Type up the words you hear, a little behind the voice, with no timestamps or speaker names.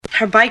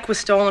Her bike was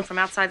stolen from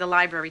outside the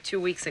library 2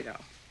 weeks ago.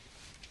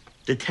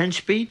 The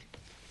 10-speed?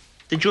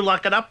 Did you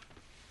lock it up?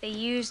 They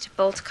used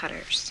bolt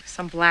cutters.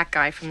 Some black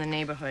guy from the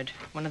neighborhood.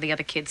 One of the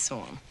other kids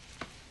saw him.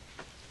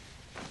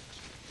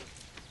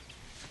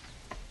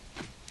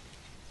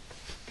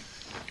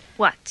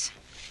 What?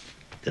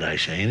 Did I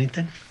say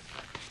anything?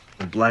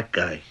 A black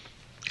guy.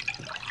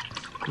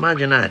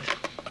 Imagine that.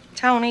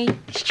 Tony.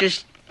 It's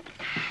just,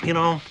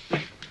 I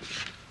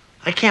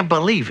can't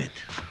believe it.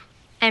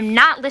 I'm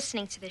not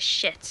listening to this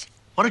shit.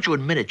 Why don't you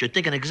admit it? You're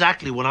thinking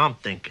exactly what I'm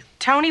thinking.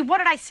 Tony, what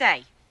did I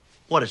say?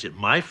 What, is it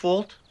my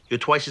fault? You're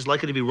twice as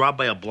likely to be robbed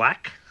by a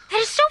black? That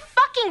is so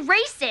fucking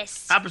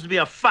racist. Happens to be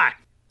a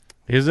fact.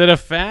 Is it a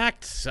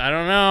fact? I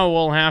don't know.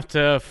 We'll have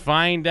to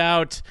find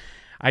out.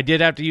 I did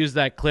have to use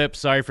that clip.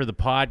 Sorry for the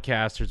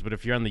podcasters, but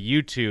if you're on the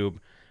YouTube,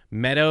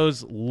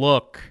 Meadows'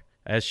 look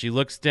as she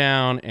looks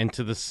down and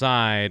to the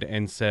side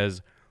and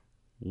says,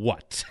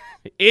 "What?"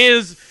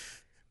 is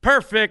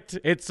perfect.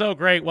 It's so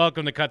great.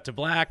 Welcome to Cut to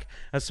Black,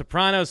 a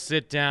Sopranos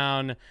sit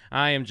down.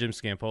 I am Jim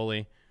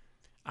Scampoli.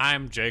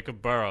 I'm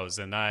Jacob Burrows,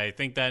 and I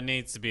think that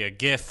needs to be a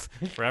GIF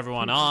for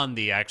everyone on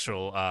the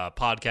actual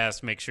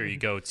podcast. Make sure you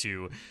go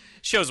to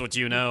Shows What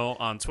You Know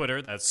on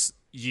Twitter. That's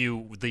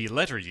you, the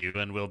letter U,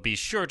 and we'll be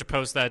sure to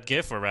post that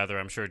GIF, or rather,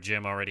 I'm sure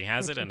Jim already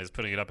has it and is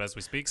putting it up as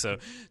we speak. So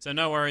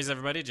no worries,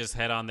 everybody. Just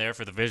head on there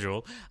for the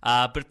visual.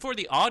 But for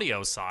the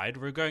audio side,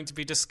 we're going to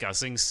be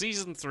discussing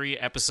Season 3,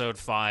 Episode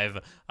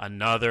 5,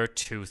 Another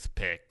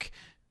Toothpick.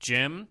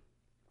 Jim,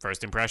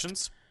 first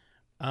impressions?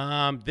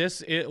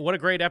 What a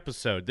great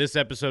episode. This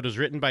episode was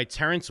written by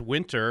Terrence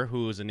Winter,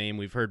 who is a name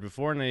we've heard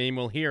before and a name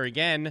we'll hear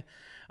again.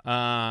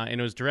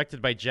 And it was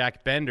directed by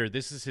Jack Bender.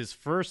 This is his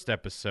first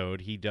episode.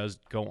 He does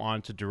go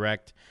on to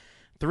direct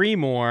 3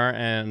 more,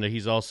 and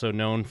he's also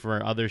known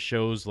for other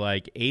shows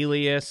like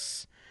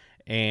Alias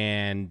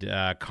and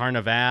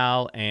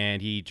Carnival,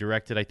 and he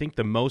directed, I think,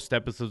 the most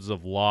episodes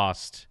of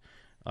Lost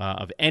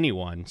of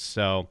anyone.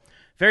 So,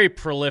 very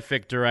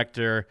prolific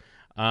director.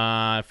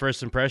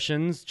 First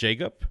impressions,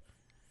 Jacob?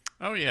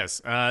 Oh,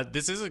 yes.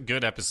 This is a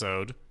good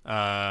episode.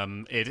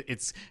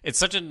 It's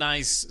such a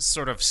nice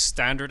sort of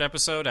standard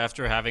episode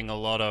after having a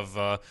lot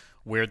of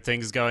weird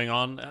things going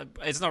on.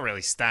 It's not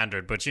really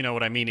standard, but you know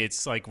what I mean.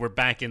 It's like we're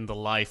back in the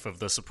life of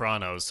the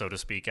Sopranos, so to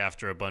speak,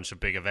 after a bunch of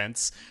big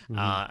events.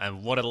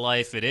 And what a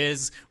life it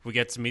is. We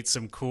get to meet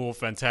some cool,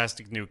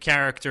 fantastic new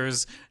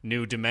characters.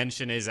 New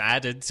dimension is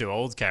added to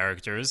old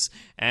characters.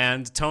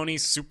 And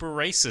Tony's super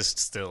racist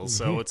still,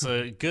 so it's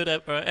a good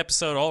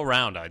episode all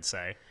around, I'd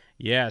say.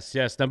 Yes.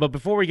 Now, but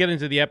before we get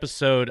into the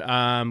episode,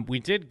 we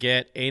did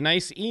get a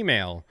nice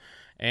email,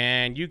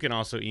 and you can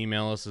also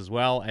email us as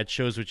well at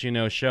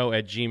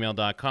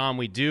showswhatyouknowshow@gmail.com.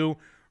 We do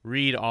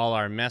read all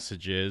our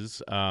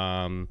messages.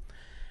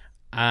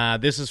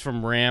 This is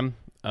from Ram.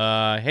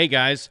 Hey,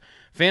 guys.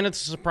 Fan of The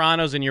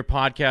Sopranos and your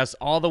podcast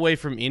all the way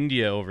from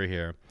India over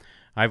here.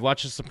 I've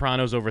watched The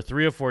Sopranos over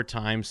 3 or 4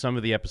 times, some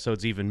of the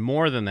episodes even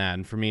more than that,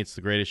 and for me it's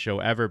the greatest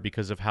show ever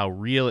because of how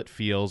real it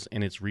feels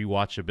and its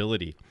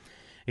rewatchability.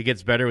 It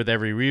gets better with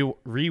every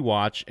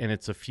rewatch, and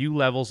it's a few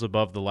levels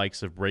above the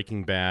likes of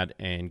Breaking Bad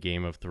and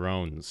Game of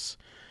Thrones.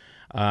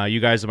 You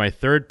guys are my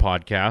 3rd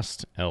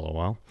podcast,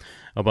 LOL,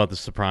 about The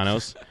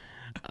Sopranos.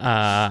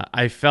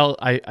 I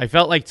felt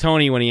like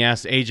Tony when he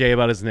asked AJ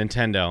about his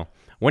Nintendo.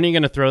 When are you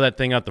going to throw that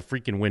thing out the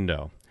freaking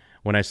window?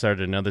 When I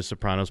started another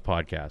Sopranos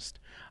podcast.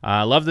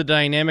 Love the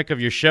dynamic of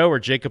your show where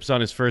Jacob's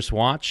on his first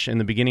watch. In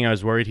the beginning, I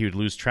was worried he would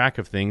lose track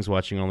of things,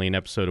 watching only an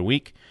episode a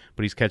week,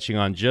 but he's catching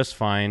on just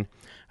fine.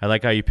 I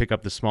like how you pick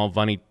up the small,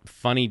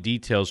 funny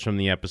details from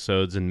the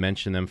episodes and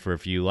mention them for a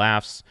few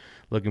laughs.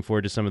 Looking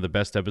forward to some of the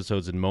best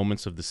episodes and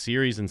moments of the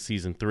series in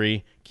Season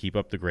 3. Keep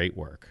up the great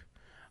work.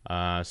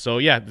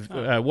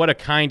 What a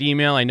kind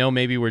email. I know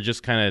maybe we're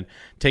just kind of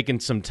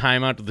taking some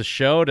time out of the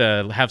show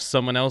to have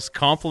someone else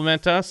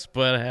compliment us,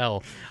 but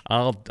hell,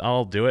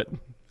 I'll do it.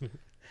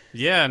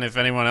 Yeah, and if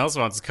anyone else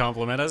wants to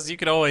compliment us, you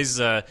could always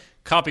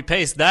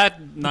copy-paste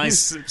that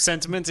nice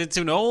sentiment into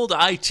an old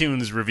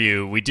iTunes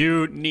review. We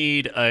do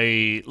need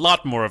a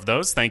lot more of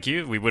those. Thank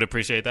you. We would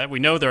appreciate that. We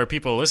know there are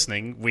people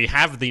listening. We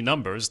have the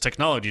numbers.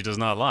 Technology does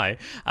not lie.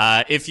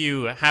 If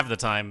you have the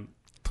time,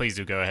 please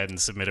do go ahead and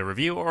submit a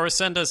review or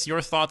send us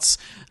your thoughts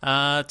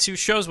to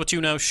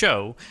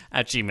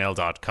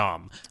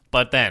showswhatyouKnowShow@gmail.com.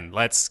 But then,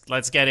 let's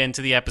get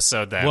into the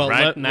episode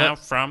then,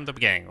 from the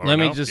beginning. Let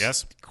me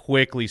just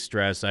quickly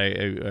stress,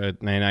 an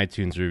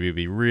iTunes review would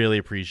be really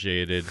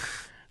appreciated.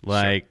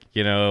 Like,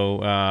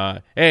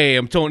 sure. Hey,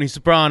 I'm Tony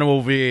Soprano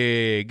over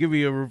here. Give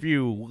me a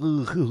review.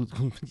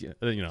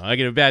 I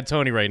get a bad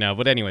Tony right now.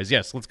 But anyways,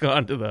 yes, let's get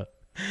on to the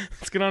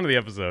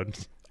episode.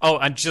 Oh,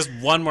 and just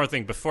one more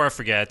thing before I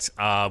forget,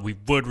 we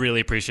would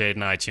really appreciate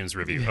an iTunes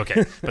review.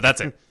 Okay, but that's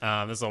it.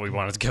 That's all we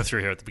wanted to go through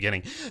here at the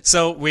beginning.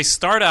 So we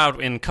start out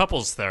in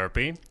couples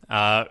therapy,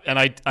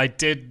 and I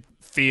did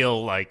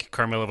feel like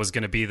Carmilla was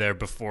going to be there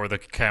before the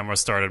camera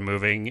started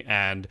moving,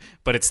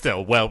 but it's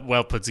still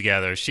well put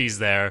together. She's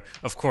there.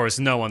 Of course,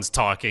 no one's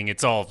talking.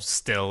 It's all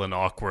still and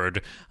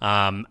awkward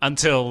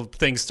until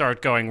things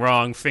start going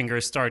wrong.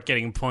 Fingers start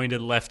getting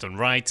pointed left and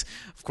right.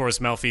 Of course,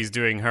 Melfi's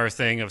doing her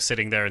thing of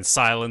sitting there in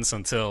silence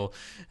until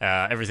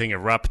everything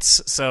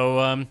erupts.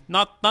 So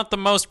not the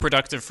most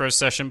productive first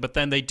session, but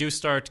then they do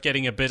start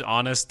getting a bit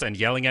honest and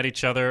yelling at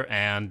each other,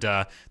 and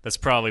that's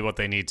probably what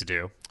they need to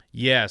do.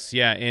 Yes,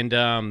 yeah,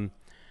 and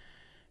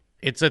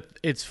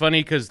it's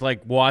funny because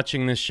like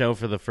watching this show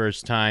for the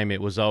first time,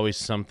 it was always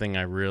something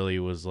I really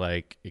was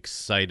like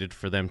excited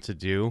for them to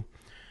do.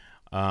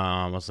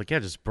 I was like, yeah,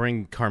 just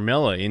bring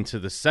Carmilla into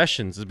the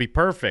sessions; it'd be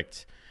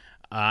perfect.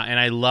 And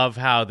I love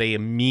how they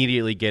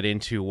immediately get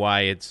into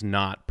why it's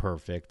not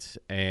perfect,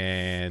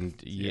 and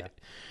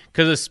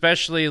because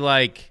especially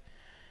like.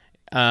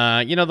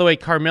 The way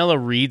Carmilla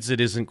reads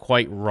it isn't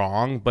quite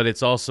wrong, but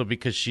it's also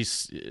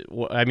because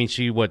what makes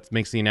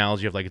the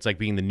analogy of like it's like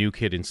being the new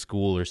kid in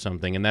school or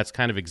something, and that's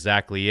kind of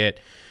exactly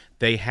it.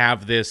 They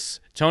have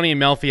Tony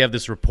and Melfi have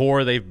this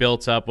rapport they've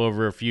built up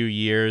over a few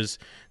years.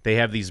 They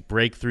have these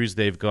breakthroughs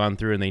they've gone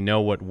through, and they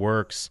know what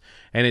works.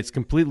 And it's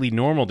completely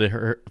normal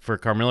for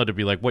Carmilla to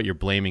be like, what, you're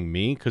blaming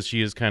me? Because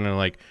she is kind of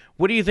like,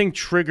 what do you think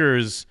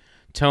triggers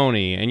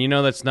Tony? And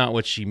that's not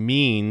what she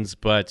means,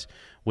 but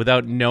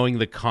without knowing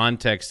the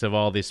context of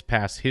all this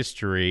past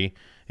history,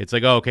 it's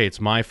like, oh, okay,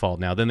 it's my fault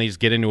now. Then they just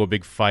get into a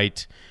big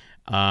fight,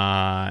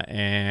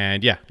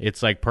 and yeah,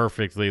 it's like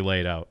perfectly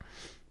laid out.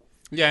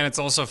 Yeah, and it's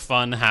also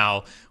fun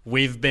how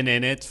we've been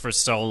in it for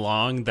so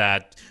long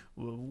that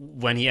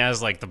when he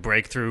has like the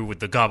breakthrough with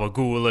the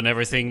gabagool and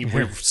everything,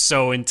 we're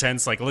so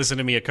intense. Like, listen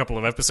to me a couple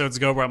of episodes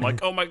ago where I'm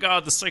like, oh my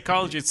god, the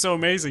psychology, it's so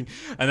amazing.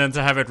 And then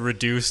to have it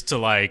reduced to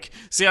like,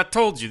 see, I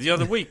told you the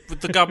other week with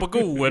the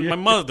gabagool and my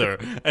mother.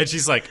 And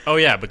she's like, oh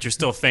yeah, but you're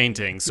still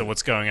fainting, so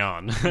what's going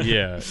on?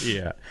 Yeah.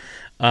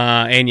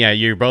 And yeah,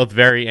 you're both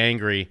very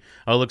angry.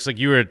 Oh, it looks like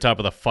you were at the top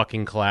of the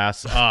fucking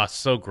class.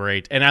 So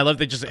great. And I love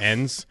that it just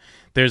ends.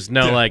 There's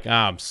no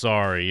I'm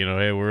sorry,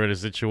 hey, we're in a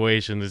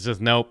situation. It's just,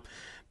 nope.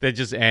 That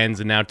just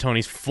ends, and now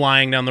Tony's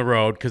flying down the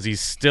road because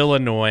he's still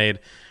annoyed.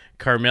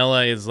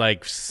 Carmilla is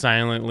like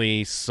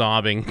silently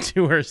sobbing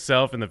to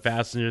herself in the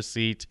passenger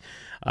seat.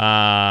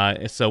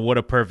 So what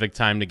a perfect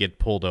time to get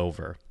pulled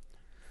over.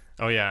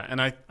 Oh yeah,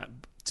 and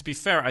to be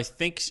fair, I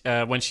think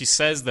when she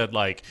says that,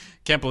 like,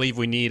 can't believe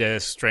we need a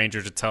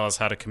stranger to tell us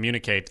how to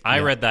communicate,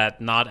 I read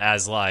that not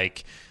as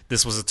like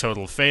this was a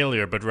total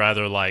failure, but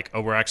rather like, oh,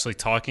 we're actually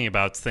talking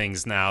about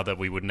things now that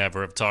we would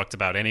never have talked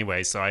about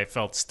anyway. So I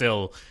felt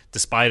still,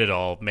 despite it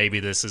all, maybe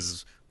this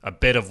is a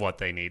bit of what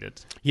they needed.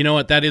 You know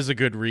what? That is a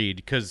good read,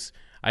 because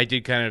I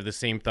did kind of the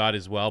same thought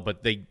as well,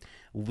 but they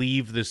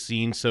leave the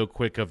scene so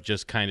quick of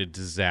just kind of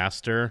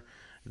disaster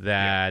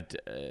that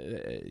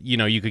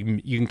you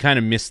can kind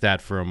of miss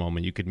that for a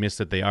moment. You could miss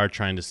that they are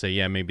trying to say,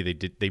 yeah, maybe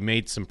they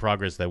made some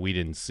progress that we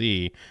didn't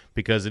see,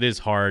 because it is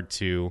hard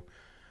to,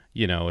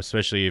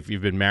 especially if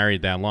you've been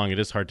married that long, it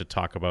is hard to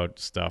talk about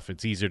stuff.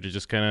 It's easier to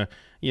just kind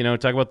of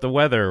talk about the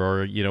weather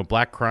or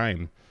black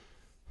crime.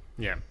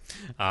 Yeah.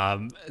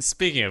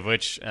 Speaking of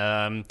which,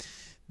 I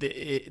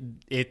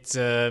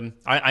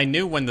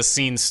knew when the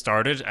scene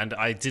started, and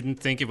I didn't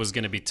think it was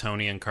going to be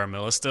Tony and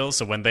Carmilla still.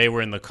 So when they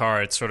were in the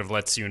car, it sort of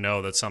lets you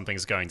know that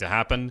something's going to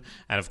happen.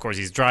 And of course,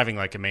 he's driving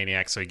like a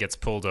maniac, so he gets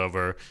pulled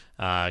over,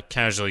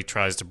 casually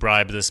tries to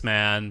bribe this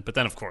man. But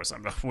then, of course, I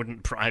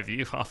wouldn't bribe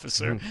you,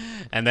 officer.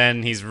 And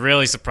then he's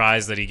really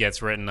surprised that he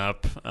gets written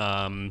up.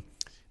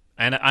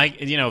 And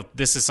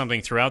this is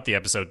something throughout the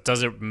episode.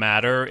 Does it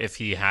matter if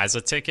he has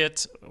a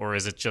ticket, or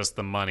is it just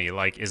the money?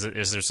 Like,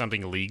 is there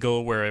something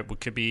legal where it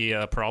could be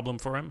a problem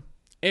for him?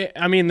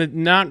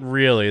 Not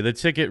really. The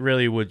ticket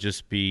really would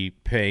just be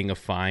paying a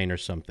fine or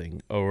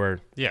something.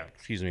 Or,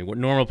 excuse me, what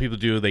normal people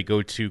do, they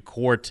go to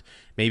court,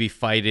 maybe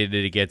fight it, and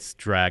it gets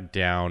dragged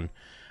down.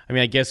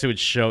 I guess it would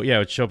show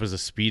up as a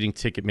speeding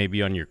ticket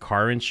maybe on your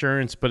car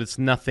insurance, but it's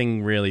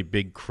nothing really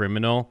big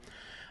criminal.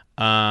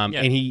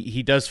 And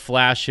he does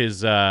flash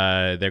his,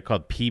 they're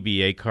called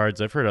PBA cards.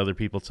 I've heard other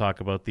people talk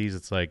about these.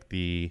 It's like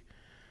the,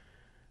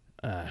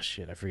 I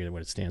forget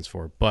what it stands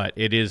for. But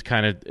it is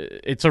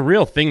it's a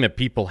real thing that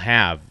people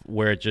have,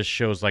 where it just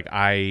shows like,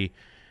 I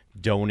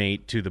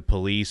donate to the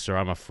police, or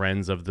I'm a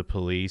friends of the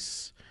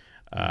police.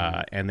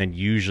 And then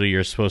usually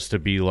you're supposed to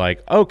be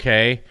like,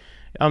 okay,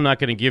 I'm not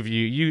going to give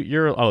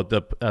you're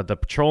the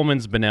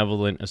Patrolmen's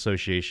Benevolent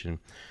Association.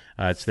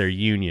 It's their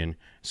union.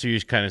 So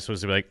you're kind of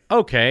supposed to be like,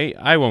 okay,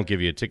 I won't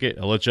give you a ticket.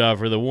 I'll let you off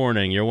for the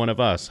warning. You're one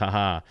of us.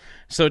 Haha.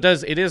 So it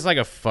is like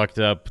a fucked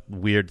up,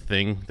 weird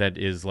thing that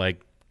is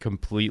like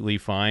completely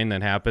fine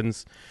that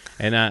happens.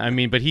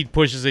 And but he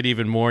pushes it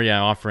even more.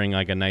 Yeah. Offering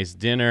like a nice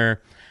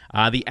dinner.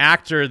 The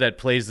actor that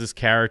plays this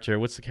character,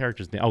 what's the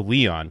character's name? Oh,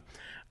 Leon.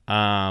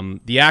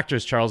 The actor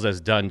is Charles S.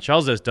 Dutton.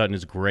 Charles S. Dutton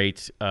is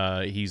great.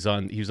 He was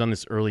on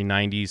this early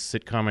 90s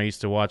sitcom I used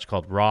to watch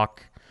called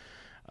Rock.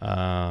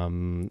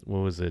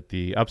 what was it?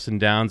 The Ups and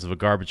Downs of a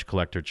Garbage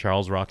Collector,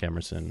 Charles Rock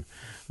Emerson.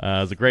 It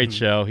was a great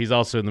show. He's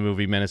also in the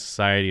movie Menace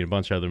Society and a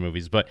bunch of other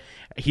movies. But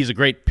he's a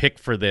great pick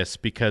for this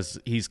because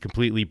he's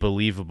completely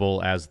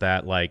believable as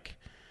that, like,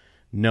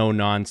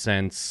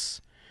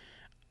 no-nonsense.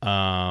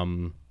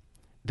 You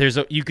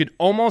could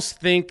almost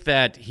think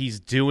that he's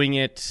doing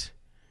it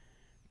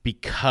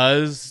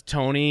because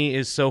Tony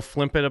is so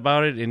flippant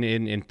about it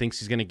and thinks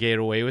he's going to get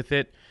away with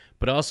it.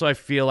 But also I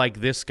feel like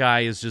this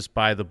guy is just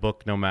by the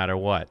book no matter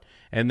what.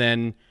 And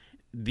then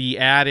the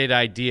added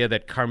idea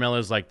that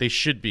Carmela's like, they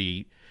should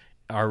be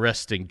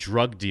arresting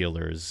drug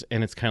dealers.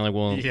 And it's kind of like,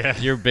 well,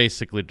 you're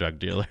basically drug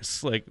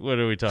dealers. Like, what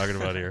are we talking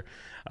about here?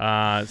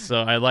 So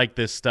I like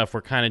this stuff.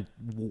 We're kind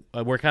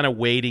of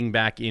wading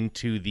back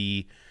into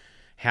the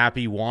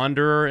Happy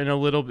Wanderer in a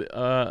little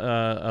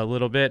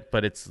bit,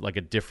 but it's like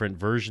a different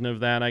version of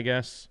that, I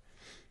guess.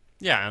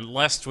 Yeah, and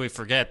lest we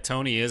forget,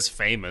 Tony is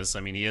famous. I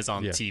mean, he is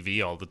on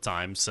TV all the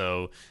time,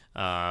 so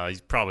he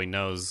probably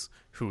knows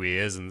who he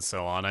is and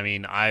so on. I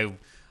mean,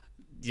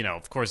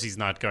 of course he's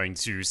not going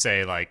to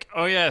say, like,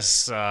 oh,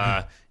 yes,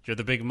 you're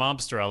the big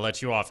mobster, I'll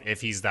let you off,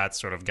 if he's that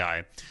sort of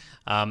guy.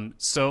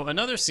 So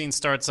another scene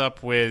starts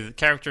up with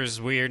characters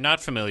we're not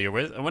familiar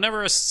with. And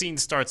whenever a scene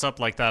starts up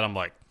like that, I'm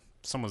like,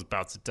 someone's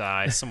about to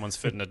die. Someone's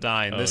fitting to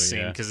die in this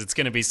scene because it's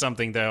going to be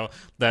something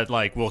that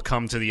like will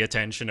come to the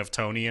attention of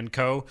Tony and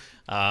co.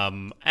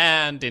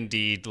 And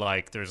indeed,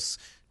 like there's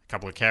a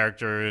couple of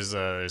characters.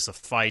 There's a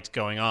fight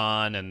going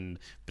on and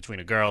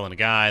between a girl and a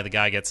guy. The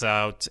guy gets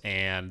out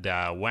and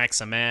whacks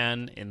a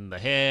man in the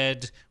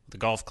head with a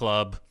golf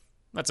club.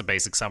 That's a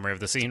basic summary of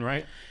the scene,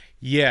 right?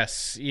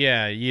 Yes,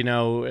 yeah,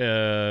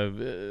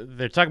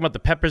 they're talking about the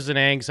peppers and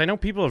eggs. I know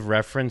people have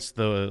referenced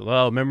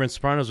remember in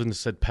Sopranos when they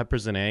said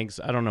peppers and eggs?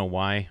 I don't know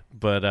why,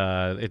 but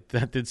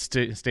that did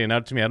stand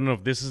out to me. I don't know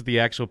if this is the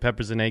actual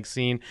peppers and eggs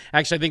scene.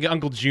 Actually, I think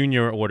Uncle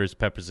Junior orders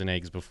peppers and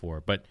eggs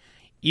before, but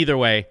either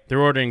way,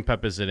 they're ordering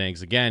peppers and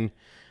eggs again.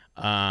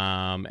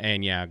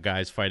 And yeah,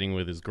 guy's fighting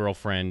with his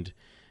girlfriend.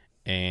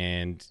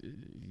 And,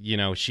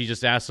 she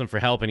just asks him for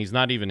help, and he's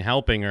not even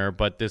helping her.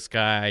 But this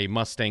guy,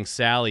 Mustang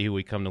Sally, who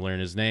we come to learn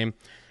his name,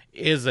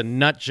 is a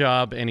nut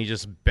job, and he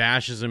just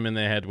bashes him in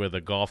the head with a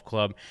golf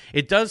club.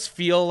 It does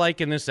feel like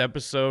in this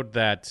episode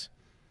that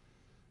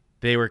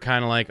they were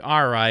kind of like,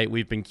 all right,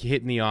 we've been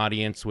hitting the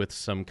audience with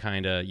some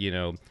kind of,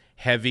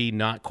 heavy,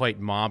 not quite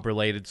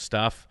mob-related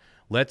stuff.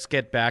 Let's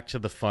get back to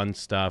the fun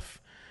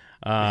stuff.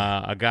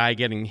 A guy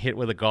getting hit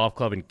with a golf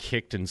club and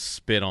kicked and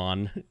spit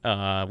on,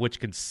 which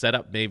could set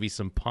up maybe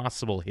some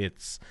possible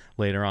hits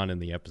later on in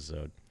the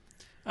episode.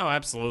 Oh,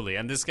 absolutely.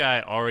 And this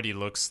guy already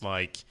looks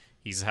like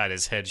he's had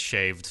his head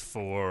shaved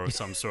for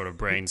some sort of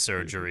brain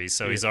surgery,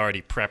 so he's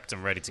already prepped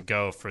and ready to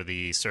go for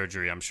the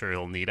surgery I'm sure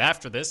he'll need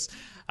after this.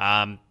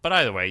 But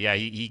either way, yeah,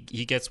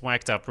 he gets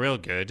whacked up real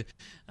good.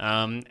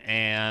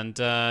 And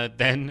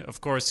then,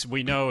 of course,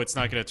 we know it's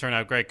not going to turn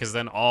out great because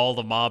then all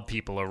the mob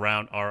people are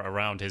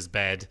around his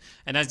bed.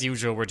 And as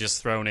usual, we're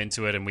just thrown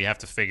into it and we have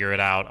to figure it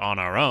out on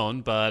our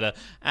own. But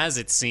as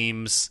it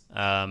seems,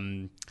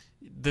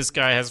 this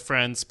guy has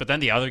friends, but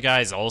then the other guy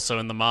is also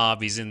in the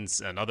mob. He's in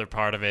another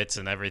part of it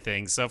and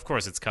everything. So, of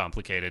course, it's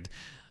complicated.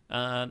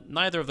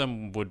 Neither of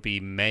them would be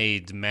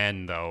made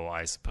men, though,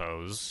 I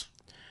suppose.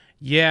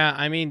 Yeah,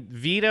 I mean,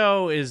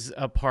 Vito is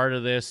a part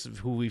of this,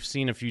 who we've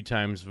seen a few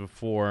times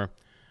before,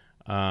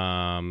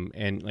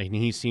 and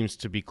he seems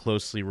to be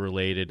closely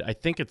related. I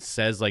think it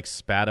says, like,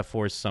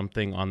 Spatafor's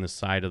something on the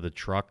side of the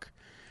truck,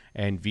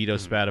 and Vito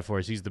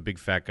Spatafor, he's the big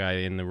fat guy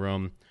in the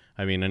room.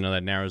 I mean, I know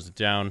that narrows it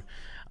down,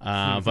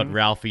 but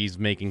Ralphie's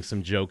making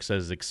some jokes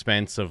as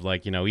expense of,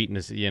 like, eating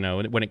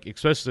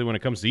especially when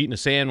it comes to eating a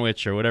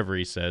sandwich or whatever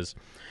he says.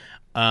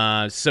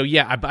 So,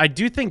 yeah, I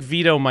do think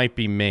Vito might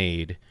be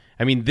made.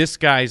 I mean, this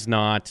guy's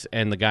not,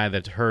 and the guy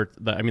that's hurt,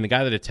 the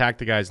guy that attacked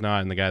the guy's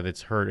not, and the guy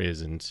that's hurt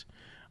isn't.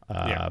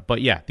 But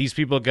yeah, these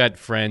people got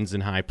friends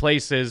in high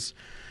places.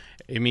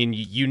 I mean,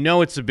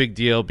 it's a big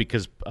deal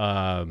because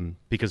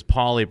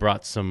Paulie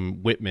brought some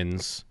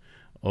Whitmans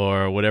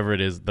or whatever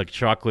it is, the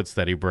chocolates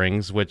that he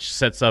brings, which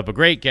sets up a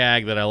great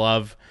gag that I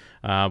love,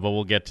 but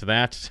we'll get to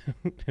that.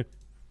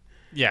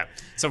 Yeah.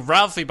 So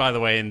Ralphie, by the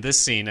way, in this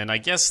scene, and I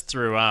guess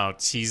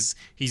throughout, he's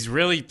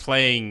really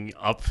playing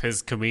up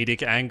his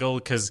comedic angle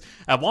because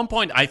at one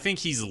point I think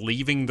he's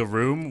leaving the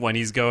room when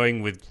he's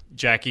going with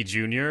Jackie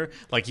Jr.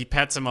 Like he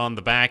pats him on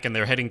the back and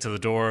they're heading to the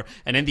door,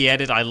 and in the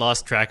edit I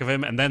lost track of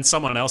him, and then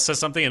someone else says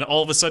something and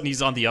all of a sudden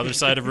he's on the other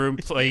side of the room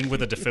playing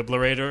with a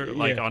defibrillator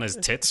like on his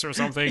tits or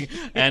something,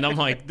 and I'm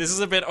like, this is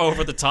a bit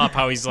over the top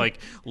how he's like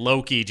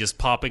Loki just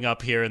popping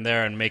up here and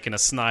there and making a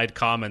snide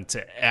comment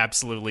to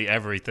absolutely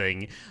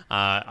everything.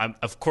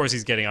 Of course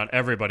he's getting on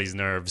everybody's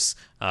nerves,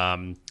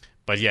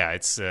 but yeah,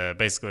 it's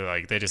basically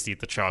like they just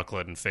eat the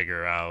chocolate and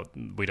figure out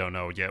we don't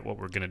know yet what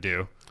we're gonna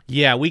do.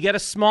 Yeah, we get a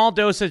small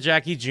dose of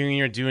Jackie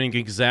Jr. doing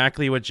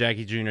exactly what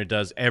Jackie Jr.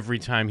 does every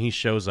time he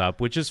shows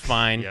up, which is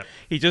fine. Yep.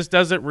 He just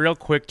does it real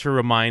quick to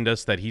remind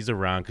us that he's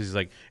around because he's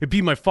like, it'd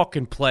be my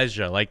fucking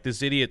pleasure. Like,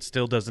 this idiot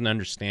still doesn't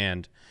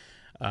understand.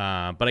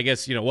 But I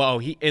guess,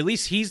 well, at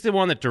least he's the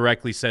one that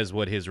directly says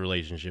what his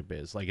relationship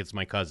is. Like, it's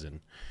my cousin.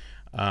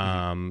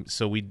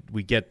 So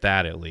we get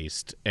that at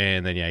least.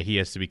 And then, he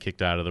has to be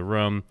kicked out of the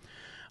room.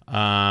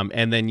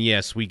 And then,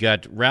 yes, we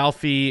got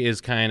Ralphie is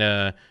kind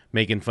of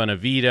making fun of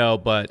Vito.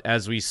 But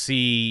as we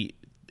see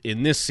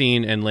in this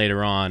scene and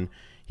later on,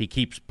 he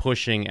keeps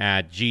pushing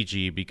at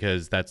Gigi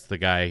because that's the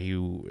guy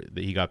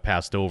that he got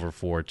passed over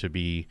for to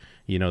be,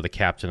 the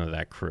captain of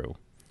that crew.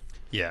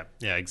 Yeah,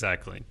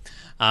 exactly.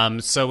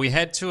 So we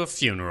head to a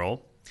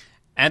funeral,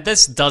 and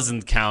this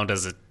doesn't count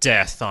as a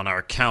death on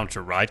our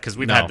counter, right? Because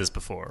we've had this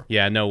before.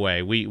 Yeah, no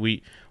way.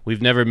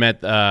 We've never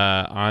met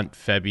Aunt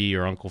Febby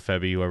or Uncle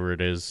Febby, whoever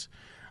it is.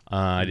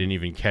 I didn't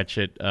even catch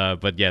it.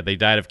 But yeah, they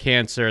died of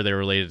cancer. They're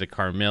related to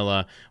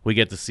Carmilla. We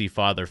get to see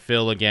Father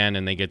Phil again,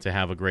 and they get to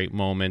have a great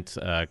moment.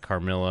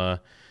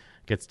 Carmilla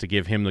gets to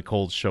give him the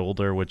cold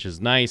shoulder, which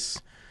is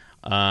nice.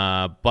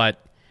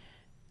 But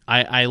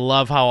I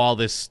love how all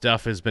this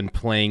stuff has been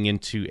playing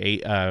into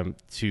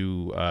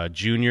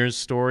Junior's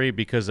story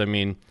because,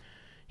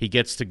 he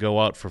gets to go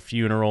out for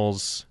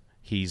funerals.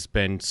 He's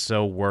been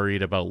so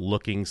worried about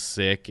looking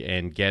sick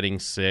and getting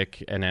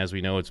sick. And as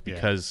we know, it's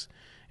because...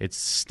 It's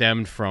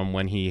stemmed from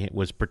when he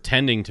was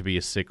pretending to be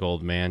a sick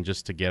old man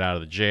just to get out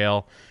of the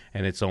jail.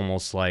 And it's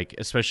almost like,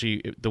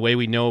 especially the way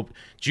we know,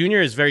 Junior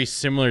is very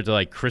similar to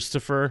like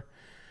Christopher.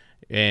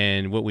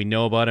 And what we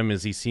know about him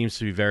is he seems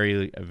to be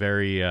very,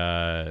 very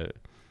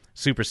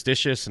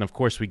superstitious. And of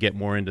course, we get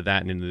more into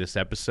that into this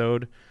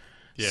episode.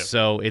 Yeah.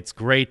 So it's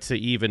great to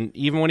even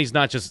when he's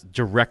not just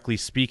directly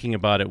speaking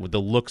about it, with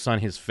the looks on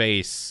his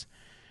face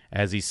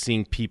as he's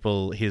seeing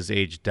people his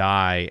age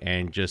die,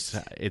 and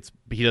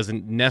he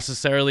doesn't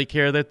necessarily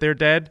care that they're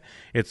dead.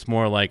 It's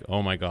more like,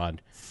 oh my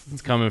God,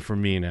 it's coming for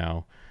me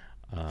now.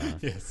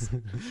 Yes,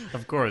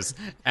 of course.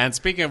 And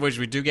speaking of which,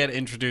 we do get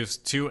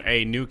introduced to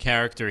a new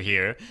character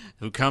here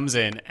who comes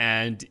in,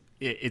 and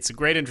it's a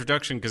great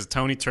introduction because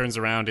Tony turns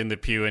around in the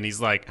pew and he's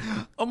like,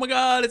 oh my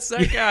God, it's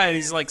that guy. And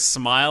he's like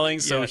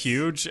smiling so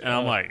huge. And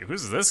I'm like,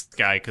 who's this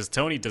guy? Because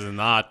Tony does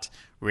not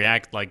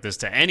react like this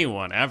to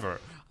anyone ever.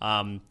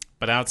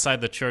 But outside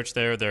the church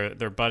they're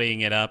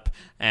buddying it up.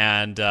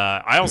 And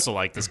I also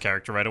like this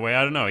character right away.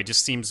 I don't know. He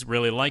just seems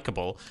really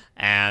likable.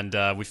 And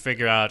we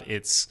figure out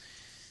it's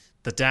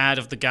the dad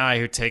of the guy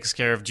who takes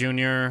care of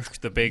Junior,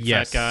 the big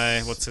fat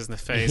guy. What's his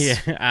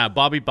face? Yeah,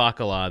 Bobby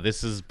Bacala.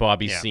 This is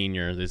Bobby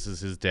Sr. This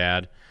is his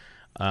dad.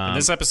 And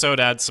this episode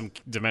adds some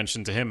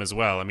dimension to him as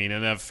well. I mean,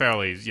 in a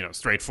fairly,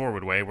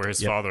 straightforward way where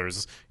his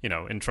father's,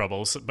 in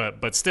trouble.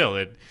 But still,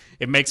 it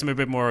makes him a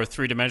bit more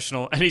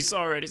three-dimensional. And he's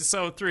already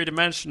so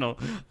three-dimensional.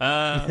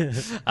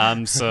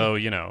 So,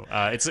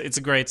 it's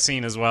a great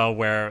scene as well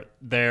where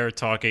they're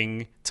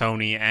talking,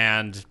 Tony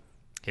and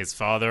his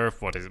father,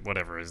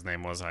 whatever his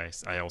name was.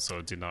 I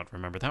also did not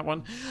remember that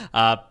one.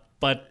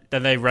 But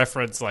then they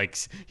reference, like,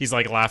 he's,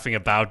 like, laughing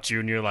about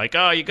Junior, like,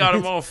 oh, you got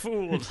him all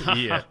fooled.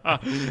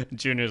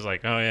 Junior's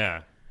like, oh,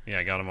 yeah,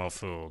 I got him all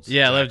fooled.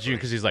 Yeah, exactly. I love Junior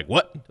because he's like,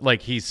 what?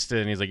 Like, he's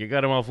like, you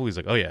got him all fooled? He's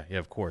like, oh, yeah,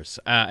 of course.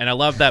 And I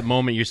love that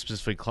moment you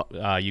specifically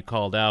you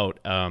called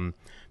out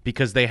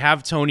because they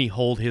have Tony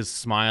hold his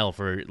smile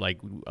for, like,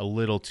 a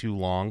little too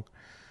long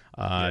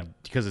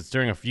because it's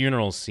during a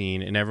funeral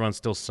scene and everyone's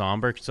still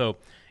somber. So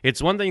it's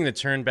one thing to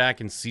turn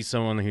back and see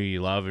someone who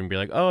you love and be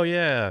like, oh,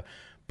 yeah.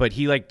 But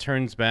he, like,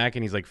 turns back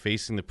and he's, like,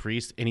 facing the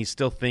priest, and he's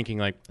still thinking,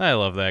 like, I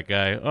love that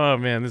guy. Oh,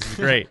 man, this is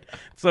great.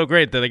 It's so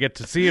great that I get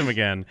to see him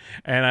again.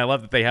 And I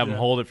love that they have him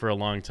hold it for a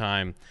long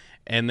time.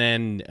 And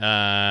then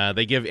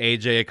they give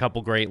AJ a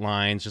couple great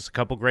lines, just a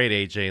couple great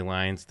AJ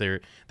lines.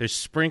 They're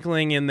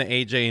sprinkling in the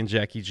AJ and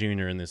Jackie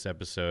Jr. in this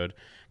episode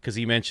because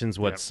he mentions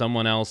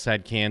someone else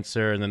had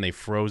cancer, and then they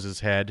froze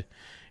his head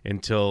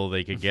until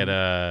they could get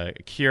a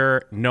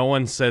cure. No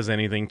one says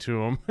anything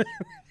to him.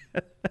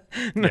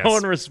 No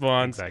one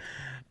responds. Exactly.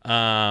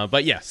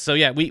 But yes, so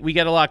yeah, we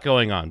get a lot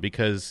going on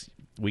because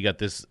we got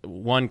this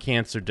one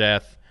cancer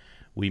death.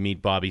 We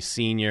meet Bobby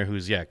Sr.,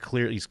 who's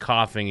clearly he's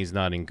coughing, he's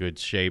not in good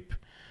shape,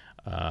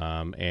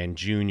 and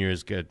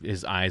Junior's good.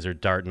 His eyes are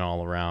darting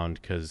all around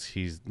because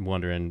he's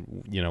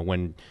wondering,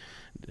 when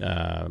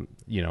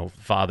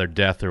Father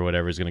Death or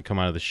whatever is going to come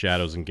out of the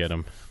shadows and get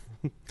him.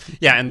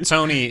 Yeah, and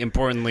Tony,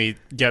 importantly,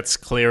 gets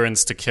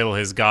clearance to kill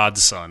his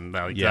godson.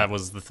 That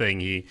was the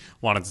thing he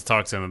wanted to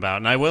talk to him about.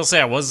 And I will say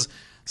I was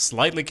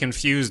slightly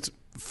confused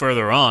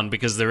further on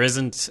because there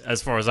isn't,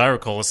 as far as I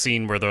recall, a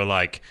scene where they're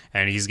like,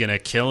 and he's going to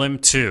kill him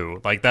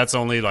too. Like, that's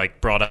only,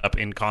 like, brought up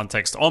in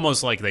context,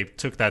 almost like they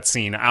took that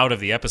scene out of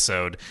the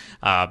episode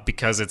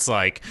because it's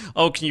like,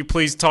 oh, can you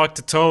please talk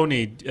to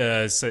Tony,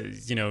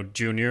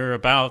 Junior,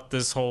 about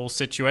this whole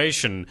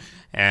situation?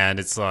 And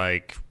it's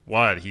like,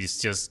 what? He's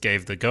just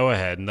gave the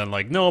go-ahead. And then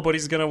like, no, but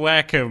he's going to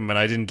whack him. And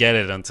I didn't get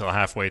it until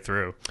halfway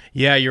through.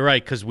 Yeah, you're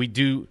right, because we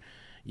do...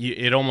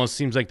 It almost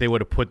seems like they would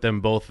have put them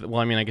both...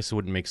 Well, I mean, I guess it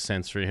wouldn't make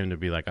sense for him to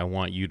be like, I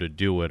want you to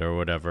do it or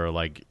whatever,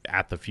 like,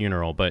 at the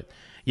funeral. But,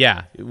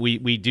 yeah,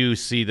 we do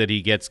see that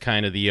he gets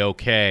kind of the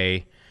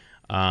okay,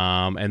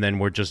 and then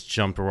we're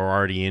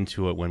already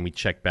into it when we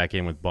check back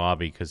in with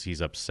Bobby because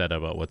he's upset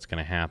about what's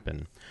going to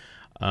happen.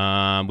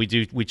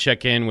 We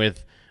check in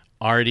with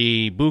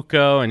Artie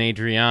Bucco and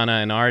Adriana,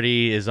 and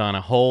Artie is on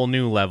a whole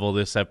new level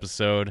this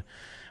episode.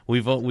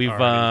 We've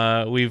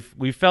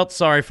felt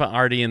sorry for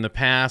Artie in the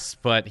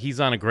past, but he's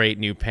on a great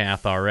new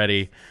path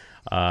already.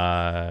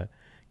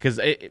 Because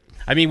I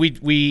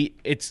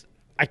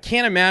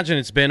can't imagine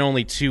it's been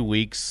only 2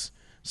 weeks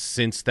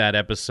since that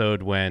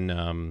episode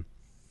when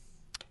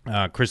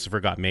Christopher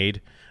got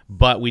made,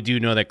 but we do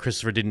know that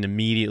Christopher didn't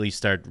immediately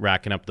start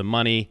racking up the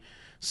money.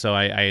 So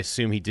I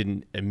assume he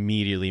didn't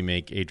immediately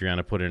make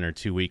Adriana put in her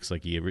 2 weeks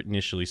like he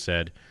initially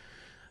said.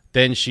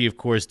 Then she, of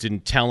course,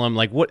 didn't tell him.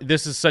 Like, what?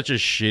 This is such a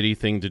shitty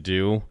thing to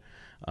do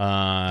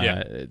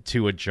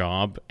to a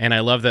job. And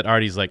I love that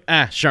Artie's like,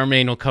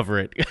 Charmaine will cover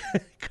it.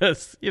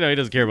 Because, he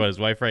doesn't care about his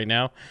wife right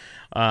now.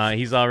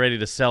 He's all ready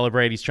to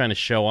celebrate. He's trying to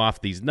show off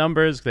these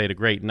numbers. They had a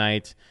great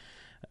night.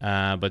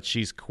 But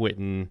she's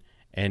quitting.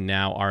 And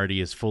now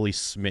Artie is fully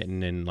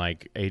smitten. And,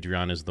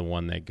 Adriana's the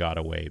one that got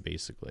away,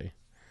 basically.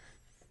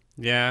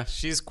 Yeah,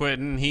 she's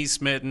quitting. He's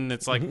smitten.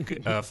 It's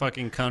like a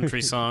fucking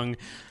country song,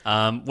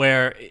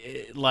 where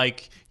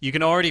you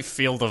can already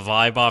feel the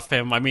vibe off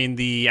him. I mean,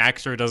 the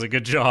actor does a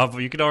good job. But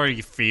you can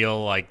already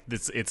feel like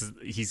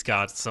he's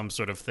got some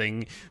sort of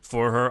thing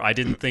for her. I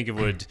didn't think it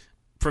would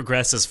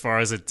progress as far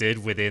as it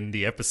did within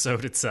the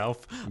episode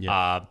itself.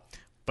 Yeah.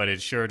 But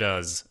it sure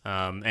does.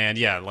 And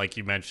yeah, like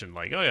you mentioned,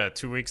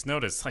 2 weeks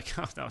notice. Oh,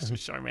 no,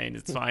 Charmaine,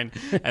 it's fine.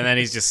 And then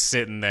he's just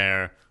sitting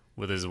there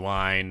with his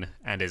wine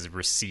and his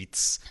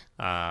receipts,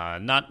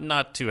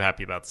 not too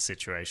happy about the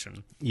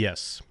situation.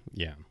 Yes,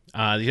 yeah.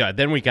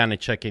 Then we kind of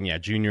check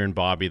in, Junior and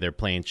Bobby, they're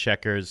playing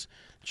checkers.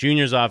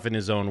 Junior's off in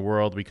his own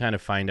world. We kind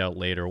of find out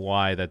later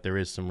why, that there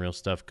is some real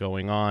stuff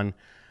going on.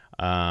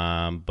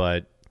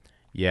 But,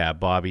 yeah,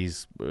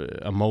 Bobby's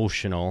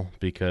emotional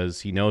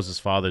because he knows his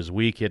father's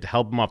weak. He had to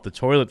help him off the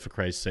toilet, for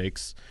Christ's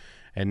sakes,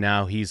 and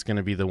now he's going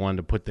to be the one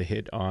to put the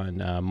hit on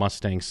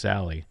Mustang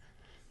Sally.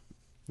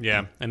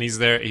 Yeah, and he's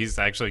there. He's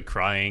actually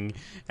crying,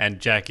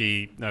 and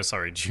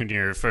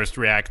Junior first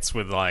reacts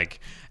with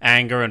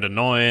anger and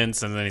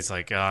annoyance, and then he's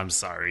like, "Oh, I'm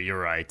sorry, you're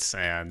right,"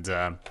 and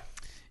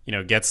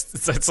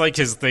it's like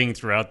his thing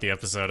throughout the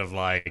episode of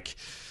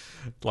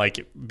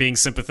being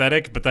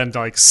sympathetic, but then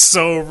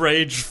so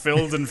rage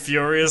filled and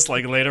furious.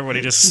 Later when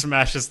he just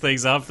smashes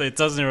things up, it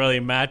doesn't really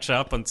match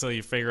up until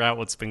you figure out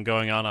what's been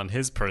going on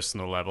his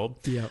personal level.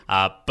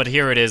 Yeah. But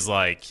here it is,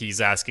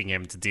 he's asking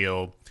him to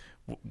deal.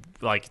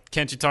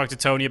 Can't you talk to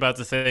Tony about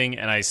the thing?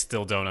 And I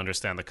still don't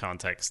understand the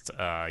context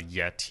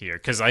yet here.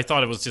 Because I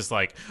thought it was just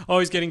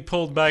he's getting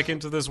pulled back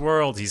into this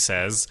world, he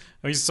says.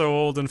 Oh, he's so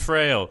old and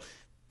frail.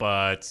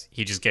 But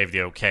he just gave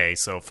the okay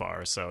so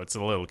far, so it's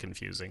a little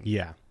confusing.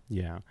 Yeah.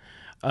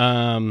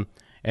 And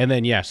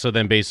then, so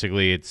then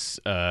basically it's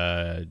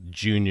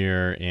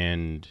Junior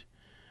and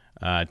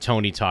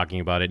Tony talking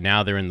about it.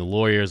 Now they're in the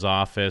lawyer's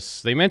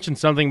office. They mentioned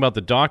something about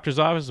the doctor's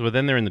office, but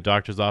then they're in the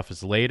doctor's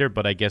office later,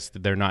 but I guess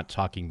they're not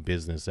talking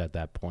business at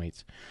that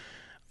point.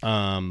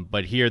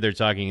 But here they're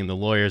talking in the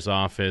lawyer's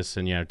office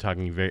and,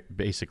 talking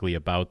basically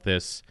about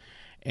this.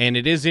 And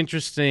it is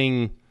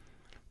interesting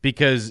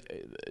because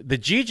the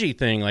Gigi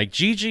thing,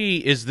 Gigi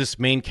is this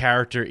main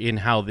character in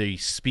how they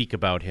speak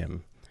about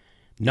him.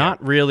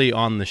 Not really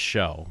on the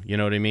show, you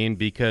know what I mean?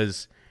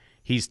 Because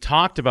he's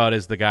talked about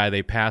as the guy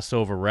they pass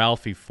over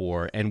Ralphie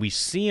for, and we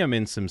see him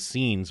in some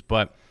scenes,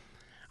 but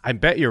I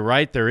bet you're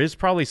right. There is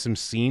probably some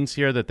scenes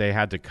here that they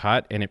had to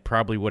cut, and it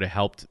probably would have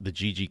helped the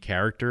Gigi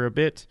character a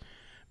bit,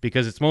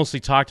 because it's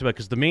mostly talked about,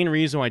 because the main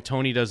reason why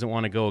Tony doesn't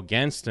want to go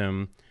against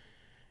him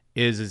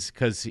is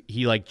because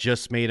he,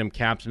 just made him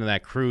captain of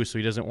that crew, so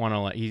he doesn't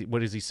want to, what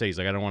does he say? He's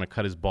like, I don't want to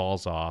cut his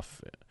balls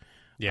off.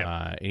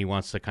 Yeah. And he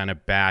wants to kind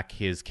of back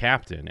his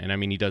captain. And, I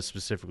mean, he does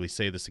specifically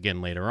say this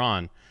again later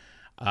on.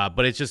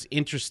 But it's just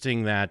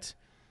interesting that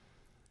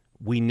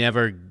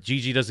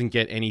Gigi doesn't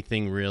get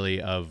anything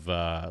really of,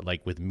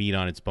 with meat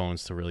on its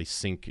bones to really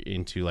sink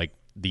into,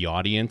 the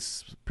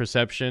audience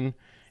perception.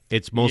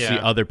 It's mostly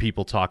other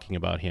people talking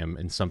about him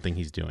and something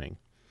he's doing.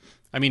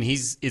 I mean,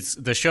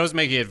 the show's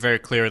making it very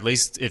clear, at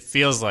least it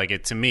feels like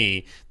it to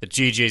me, that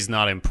Gigi is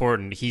not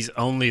important. He's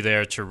only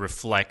there to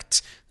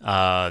reflect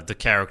the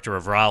character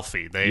of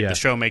Ralphie. The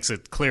show makes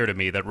it clear to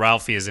me that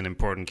Ralphie is an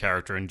important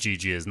character and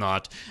Gigi is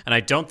not. And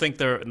I don't think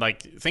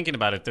thinking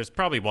about it, there's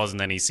probably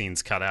wasn't any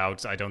scenes cut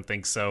out. I don't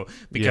think so,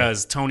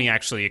 because Tony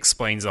actually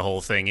explains the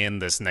whole thing in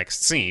this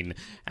next scene.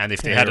 And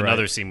if they had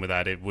another scene with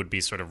that, it would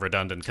be sort of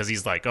redundant, because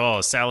he's like,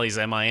 oh, Sally's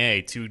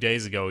MIA 2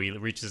 days ago. He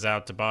reaches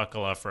out to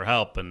Bacala for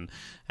help, and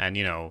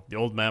the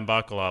old man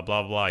Bacala,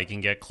 blah, blah, he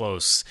can get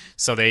close.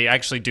 So they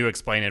actually do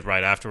explain it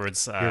right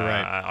afterwards. You're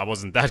right. I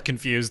wasn't that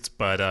confused,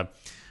 but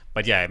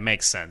yeah, it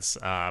makes sense.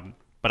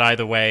 But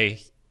either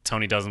way,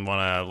 Tony doesn't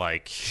want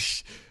to,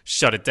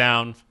 shut it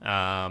down.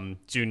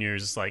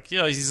 Junior's like,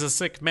 he's a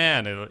sick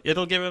man.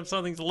 It'll give him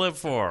something to live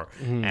for.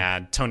 Mm-hmm.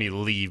 And Tony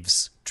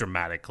leaves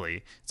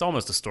dramatically. It's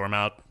almost a storm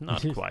out.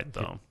 Not quite,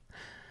 though.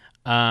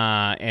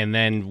 And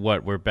then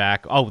we're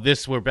back.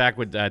 We're back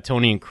with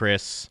Tony and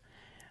Chris.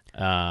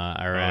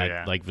 Are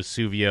at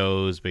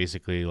Vesuvio's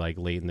basically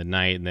late in the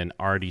night, and then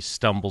Artie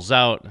stumbles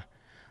out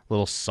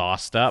little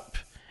sauced up,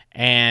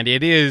 and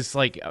it is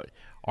like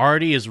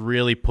Artie is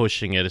really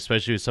pushing it,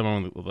 especially with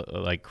someone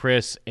like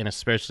Chris, and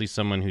especially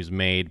someone who's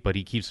made. But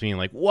he keeps being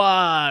like,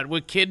 "What?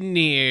 We're kidding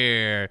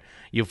here.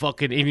 You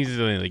fucking," and he's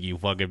like, "You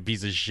fucking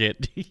piece of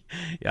shit.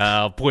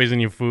 I'll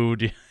poison your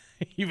food.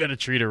 You better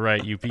treat it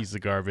right, you piece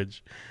of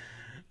garbage."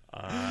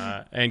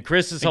 And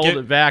Chris is holding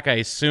it back, I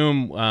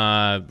assume,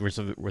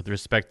 with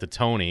respect to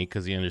Tony,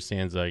 because he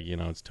understands, like,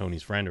 it's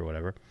Tony's friend or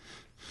whatever.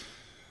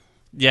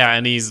 Yeah,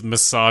 and he's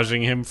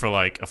massaging him for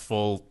like a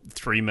full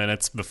 3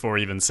 minutes before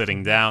even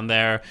sitting down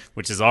there,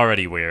 which is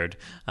already weird.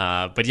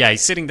 But yeah,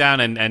 he's sitting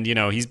down and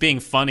he's being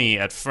funny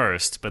at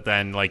first, but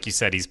then, like you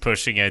said, he's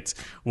pushing it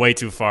way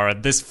too far.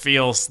 This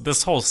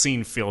whole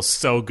scene feels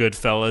so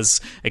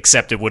Goodfellas,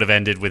 except it would have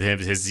ended with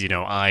his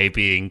eye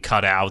being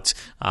cut out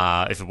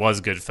if it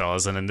was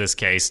Goodfellas. And in this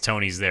case,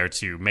 Tony's there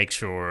to make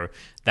sure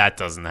that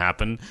doesn't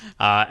happen.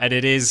 And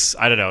it is,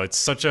 I don't know,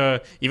 it's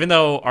even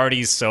though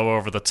Artie's so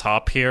over the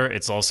top here,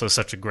 it's also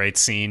such a great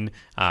scene.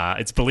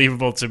 It's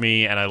believable to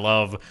me, and I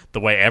love the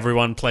way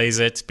everyone plays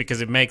it,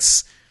 because it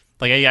makes,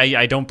 like,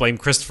 I don't blame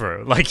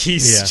Christopher. Like,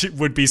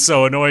 would be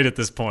so annoyed at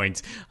this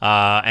point.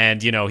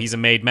 And, he's a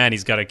made man.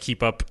 He's got to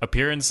keep up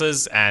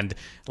appearances and,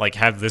 like,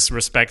 have this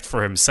respect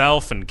for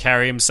himself and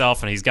carry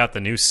himself, and he's got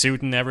the new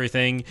suit and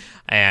everything.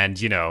 And,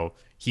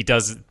 he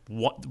does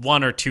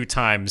one or two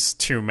times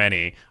too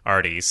many,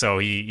 Artie. So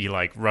he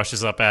like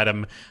rushes up at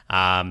him.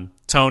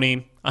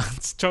 Tony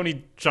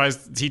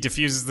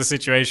diffuses the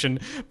situation,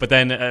 but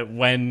then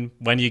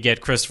when you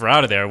get Christopher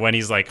out of there, when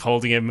he's like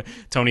holding him,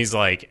 Tony's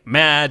like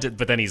mad,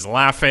 but then he's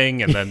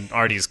laughing, and then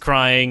Artie's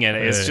crying, and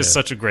it's just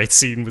such a great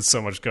scene with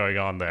so much going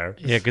on there.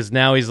 Yeah, because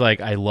now he's like,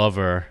 I love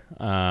her,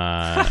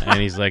 and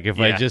he's like, if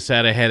I just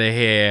had a head of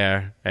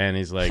hair, and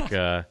he's like,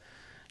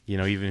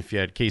 even if you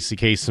had Casey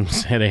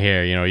Kasem's head of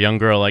hair, a young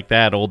girl like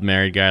that, old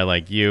married guy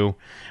like you,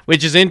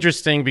 which is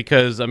interesting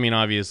because, I mean,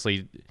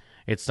 obviously,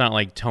 it's not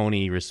like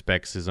Tony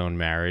respects his own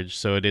marriage,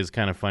 so it is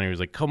kind of funny.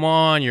 He's like, come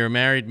on, you're a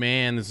married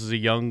man. This is a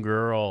young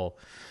girl.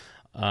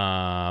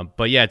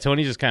 But yeah,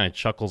 Tony just kind of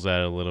chuckles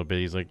at it a little bit.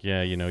 He's like,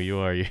 yeah, you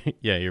are.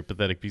 You're a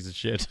pathetic piece of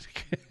shit.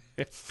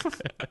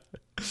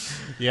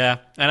 Yeah,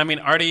 and I mean,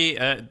 Artie,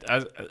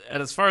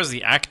 as far as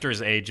the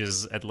actors'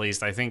 ages, at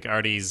least, I think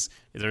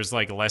there's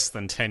like less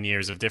than 10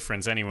 years of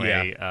difference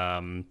anyway.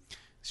 Yeah.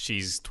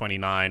 She's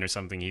 29 or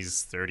something.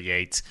 He's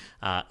 38.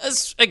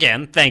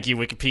 Again, thank you,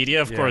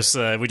 Wikipedia. Of course,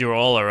 we do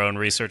all our own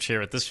research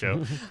here at this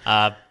show.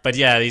 But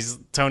yeah,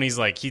 Tony's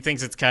like, he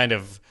thinks it's kind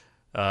of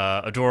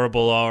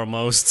adorable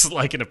almost,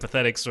 like in a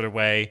pathetic sort of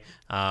way.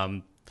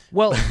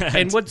 Well,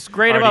 and what's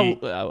great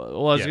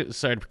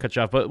sorry to cut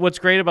you off, but what's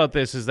great about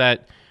this is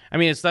that, I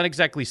mean, it's not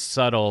exactly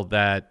subtle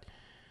that,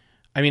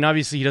 I mean,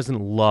 obviously he doesn't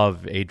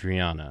love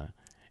Adriana.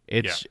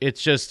 It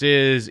just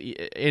is,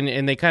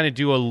 and they kind of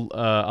do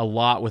a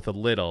lot with a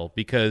little,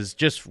 because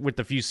just with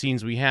the few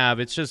scenes we have,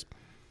 it's just,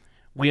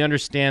 we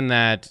understand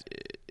that,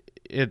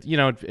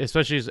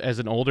 especially as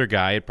an older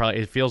guy,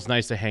 it feels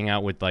nice to hang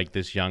out with like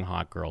this young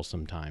hot girl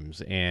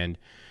sometimes, and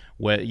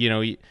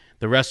the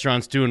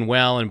restaurant's doing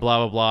well and blah,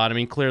 blah, blah. I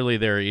mean, clearly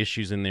there are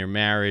issues in their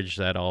marriage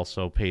that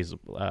also plays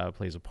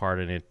a part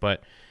in it.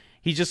 But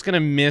he's just going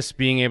to miss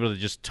being able to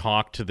just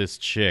talk to this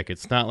chick.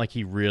 It's not like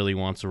he really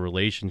wants a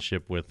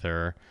relationship with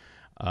her,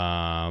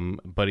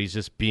 but he's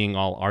just being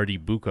all Artie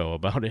Bucco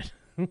about it.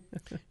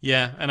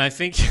 Yeah, and I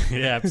think,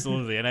 yeah,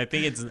 absolutely. And I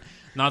think it's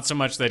not so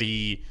much that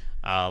he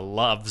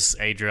loves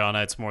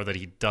Adriana, it's more that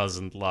he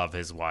doesn't love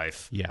his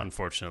wife,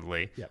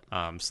 unfortunately.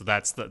 Yep. So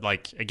that's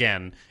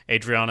again,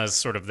 Adriana's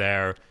sort of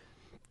there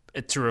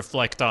to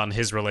reflect on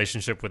his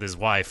relationship with his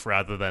wife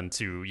rather than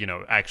to,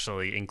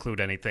 actually include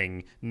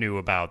anything new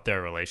about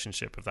their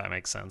relationship, if that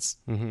makes sense.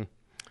 Mm-hmm.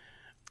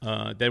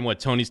 Then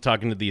Tony's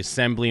talking to the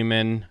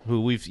assemblyman,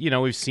 who we've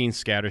seen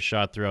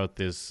scattershot throughout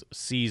this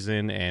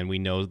season, and we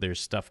know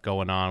there's stuff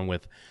going on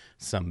with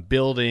some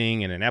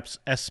building and an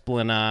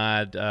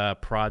esplanade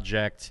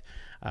project,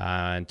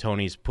 and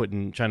Tony's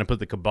trying to put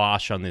the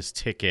kibosh on this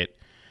ticket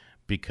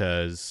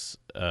because,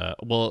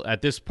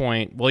 at this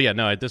point,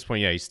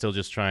 he's still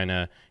just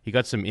he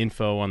got some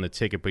info on the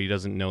ticket, but he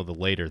doesn't know the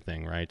later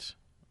thing, right?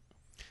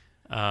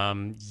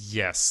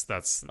 Yes,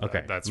 that's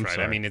okay. That's right.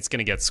 Sorry. I mean, it's going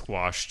to get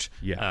squashed.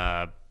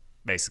 Yeah.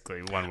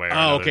 Basically, one way or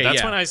another. Okay.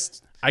 That's when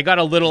I got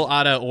a little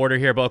out of order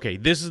here, but okay,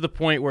 this is the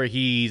point where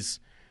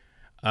he's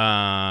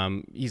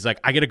like,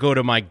 I got to go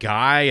to my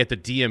guy at the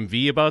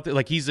DMV about it.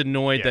 Like, he's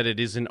annoyed that it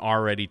isn't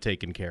already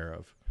taken care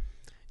of.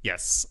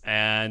 Yes,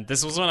 and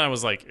this was when I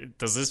was like,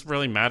 does this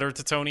really matter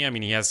to Tony? I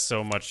mean, he has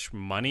so much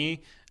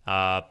money.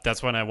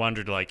 That's when I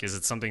wondered, like, is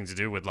it something to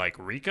do with, like,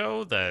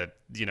 Rico, that,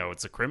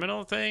 it's a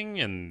criminal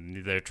thing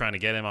and they're trying to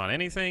get him on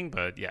anything?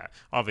 But, yeah,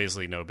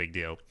 obviously no big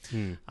deal.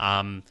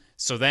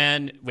 So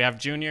then we have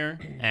Junior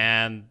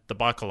and the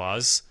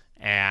Bacalas,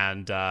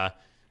 and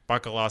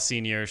Bacala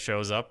Sr.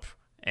 shows up.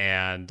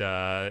 And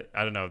I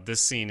don't know, this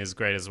scene is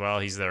great as well.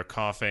 He's there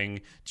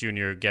coughing.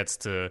 Junior gets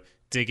to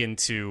dig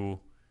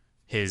into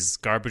his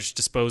garbage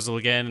disposal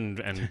again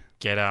and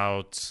get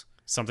out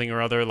something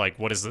or other? Like,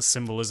 what is the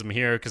symbolism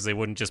here? Because they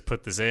wouldn't just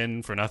put this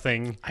in for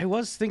nothing. I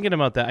was thinking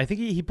about that. I think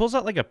he pulls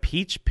out like a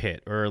peach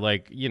pit or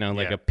like,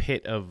 like Yeah. a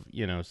pit of,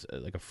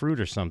 like a fruit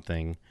or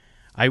something.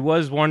 I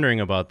was wondering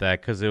about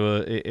that because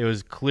it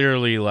was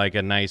clearly like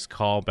a nice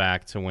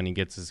callback to when he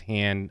gets his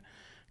hand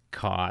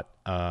caught,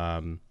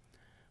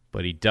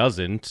 but he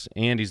doesn't,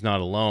 and he's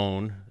not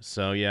alone.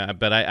 So, yeah,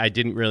 but I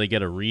didn't really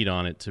get a read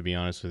on it, to be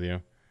honest with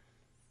you.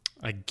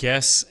 I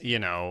guess,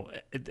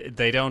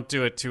 they don't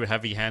do it too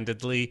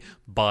heavy-handedly,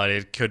 but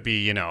it could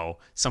be,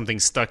 something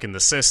stuck in the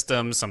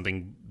system,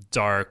 something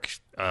dark,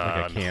 Like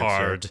a and cancer.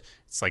 hard.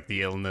 It's like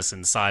the illness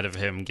inside of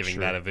him, giving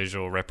Sure. that a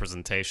visual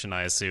representation,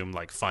 I assume,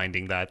 like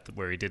finding that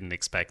where he didn't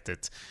expect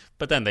it.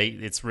 But then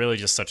it's really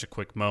just such a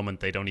quick moment,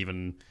 they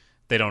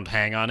don't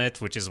hang on it,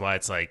 which is why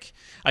it's like,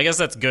 I guess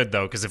that's good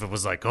though, because if it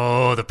was like,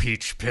 oh, the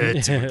peach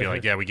pit, it would be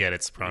like, yeah, we get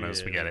it, Sopranos,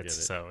 Yeah, we get we it. get it.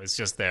 So it's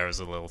just there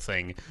as a little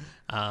thing.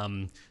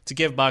 To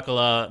give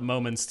Bacala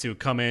moments to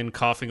come in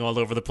coughing all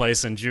over the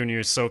place, and Junior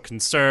is so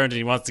concerned and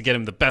he wants to get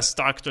him the best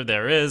doctor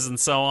there is and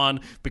so on,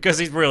 because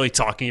he's really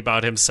talking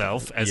about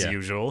himself as Yeah.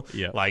 usual.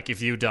 Yeah. Like,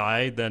 if you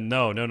die, then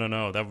no,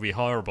 that would be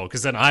horrible,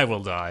 because then I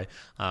will die.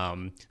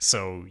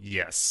 So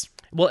yes.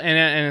 Well,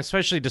 and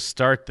especially to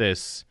start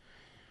this,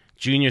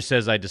 Junior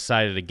says, I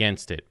decided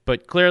against it.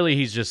 But clearly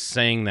he's just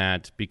saying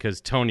that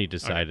because Tony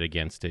decided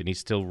against it, and he's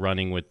still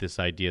running with this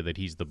idea that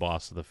he's the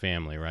boss of the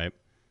family, right?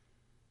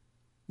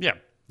 Yeah,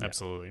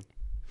 absolutely.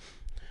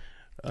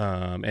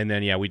 And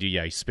then,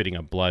 he's spitting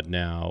up blood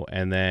now.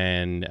 And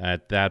then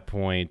at that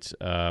point,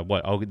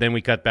 then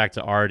we cut back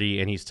to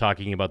Artie, and he's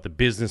talking about the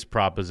business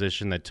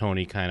proposition that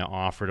Tony kind of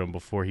offered him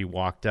before he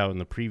walked out in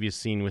the previous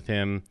scene with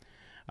him.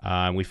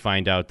 And we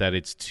find out that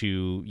it's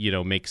to,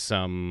 make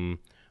some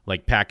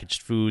like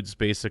packaged foods,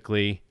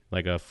 basically,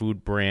 like a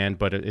food brand,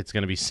 but it's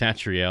going to be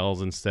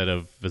Satriel's instead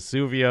of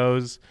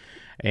Vesuvio's.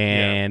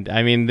 And,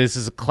 I mean, this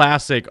is a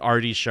classic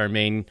Artie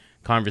Charmaine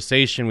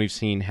conversation we've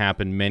seen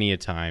happen many a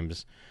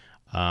times.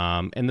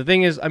 And the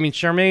thing is, I mean,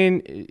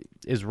 Charmaine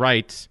is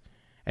right,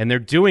 and they're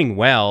doing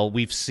well.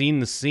 We've seen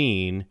the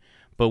scene,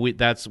 but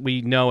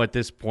we know at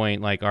this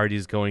point, like,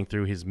 Artie's going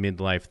through his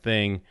midlife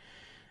thing,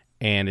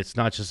 and it's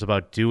not just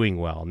about doing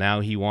well.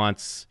 Now he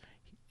wants,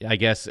 I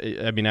guess,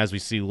 I mean, as we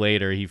see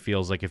later, he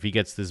feels like if he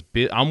gets this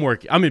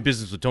I'm in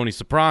business with Tony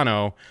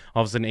Soprano,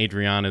 all of a sudden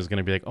Adriana is going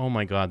to be like, oh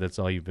my God, that's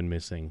all you've been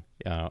missing,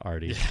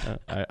 Artie.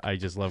 I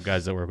just love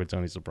guys that work with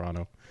Tony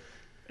Soprano.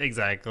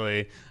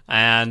 Exactly.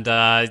 And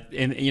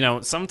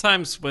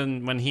sometimes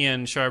when he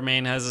and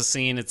Charmaine has a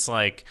scene, it's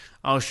like,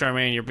 oh,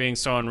 Charmaine, you're being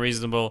so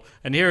unreasonable.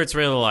 And here it's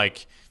really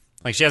like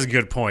she has a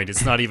good point.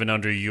 It's not even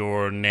under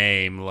your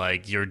name.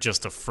 Like, you're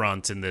just a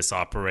front in this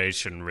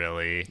operation,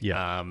 really.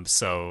 Yeah.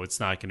 So it's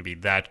not going to be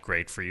that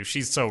great for you.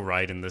 She's so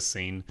right in this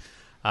scene.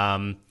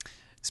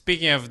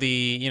 Speaking of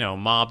the,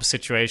 mob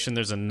situation,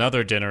 there's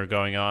another dinner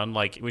going on.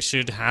 Like, we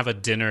should have a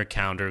dinner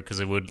counter because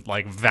it would,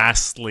 like,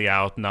 vastly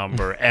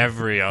outnumber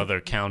every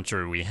other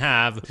counter we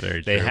have.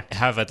 Very They true.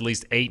 have at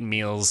least 8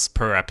 meals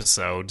per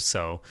episode,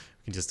 so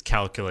we can just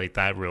calculate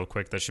that real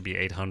quick. That should be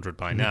 800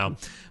 by now.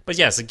 But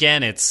yes,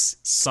 again, it's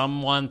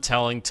someone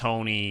telling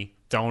Tony,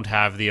 don't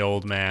have the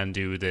old man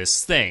do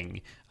this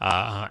thing.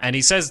 And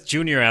he says,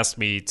 Junior asked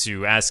me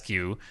to ask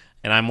you,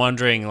 and I'm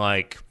wondering,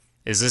 like,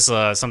 is this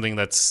something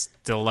that's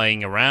still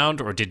laying around,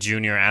 or did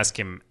Junior ask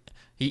him?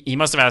 He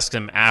must have asked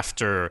him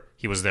after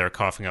he was there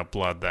coughing up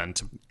blood then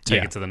to take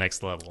Yeah. it to the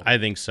next level. I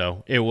think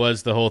so. It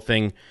was the whole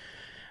thing.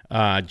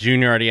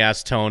 Junior already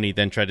asked Tony,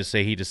 then tried to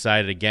say he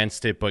decided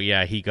against it. But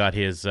yeah, he got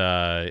his,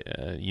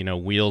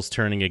 wheels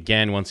turning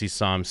again once he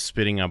saw him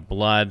spitting up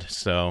blood.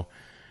 So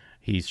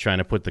he's trying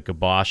to put the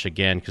kibosh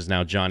again because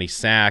now Johnny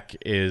Sack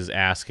is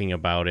asking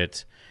about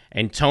it.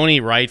 And Tony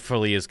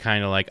rightfully is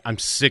kind of like, I'm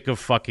sick of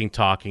fucking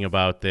talking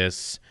about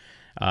this.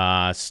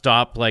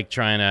 Stop, like,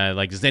 trying to,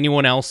 like, is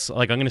anyone else,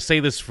 like, I'm going to say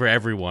this for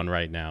everyone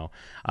right now.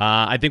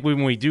 I think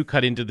when we do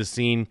cut into the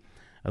scene,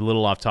 a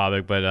little off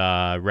topic,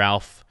 but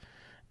Ralph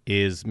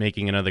is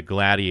making another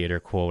Gladiator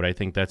quote. I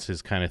think that's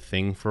his kind of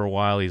thing for a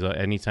while. He's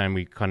anytime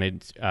we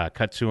kind of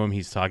cut to him,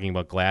 he's talking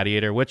about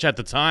Gladiator, which at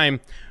the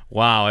time,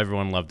 wow,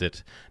 everyone loved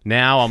it.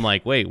 Now I'm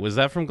like, wait, was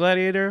that from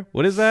Gladiator?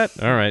 What is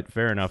that? All right,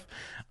 fair enough.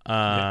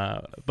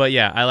 But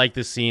yeah, I like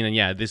this scene, and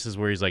yeah, this is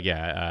where he's like,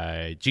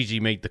 Gigi,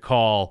 make the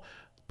call,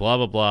 blah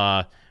blah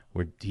blah.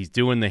 He's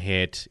doing the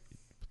hit.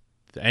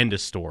 The end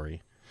of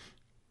story.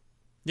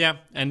 Yeah,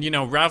 and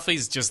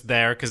Ralphie's just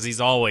there because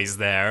he's always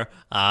there.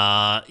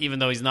 Even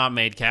though he's not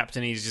made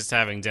captain, he's just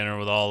having dinner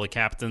with all the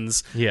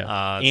captains.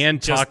 Yeah,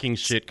 and just- talking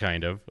shit,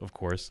 kind of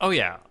course. Oh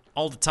yeah,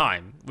 all the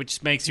time,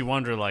 which makes you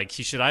wonder, like,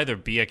 he should either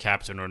be a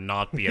captain or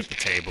not be at the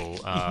table.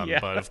 Yeah.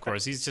 But of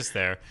course, he's just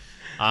there.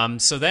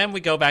 So then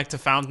we go back to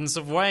Fountains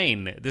of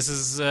Wayne. This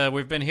is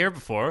we've been here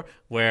before,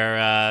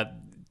 where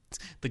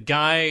the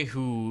guy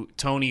who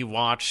Tony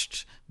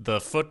watched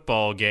the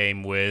football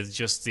game with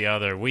just the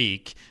other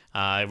week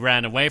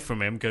ran away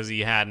from him because he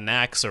had an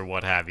axe or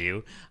what have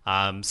you.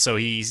 So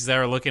he's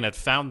there looking at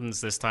fountains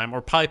this time,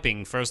 or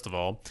piping, first of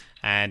all,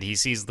 and he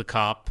sees the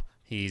cop.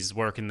 He's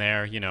working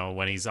there,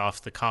 when he's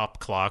off the cop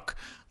clock,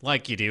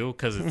 like you do,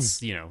 because it's,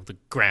 the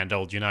grand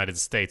old United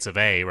States of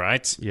A,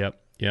 right? Yep.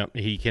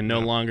 He can no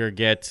longer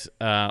get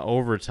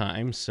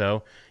overtime,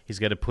 so he's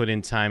got to put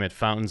in time at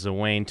Fountains of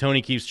Wayne.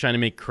 Tony keeps trying to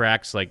make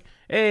cracks like,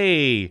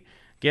 hey,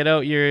 get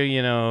out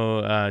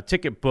your,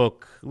 ticket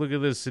book. Look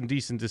at this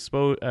indecent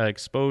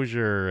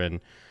exposure.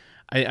 And,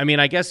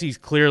 I guess he's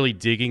clearly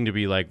digging to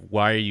be like,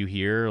 why are you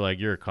here? Like,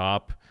 you're a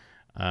cop.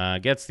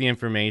 Gets the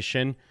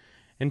information,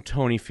 and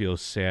Tony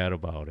feels sad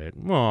about it.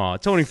 Aw,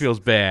 Tony feels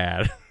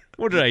bad.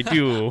 What did I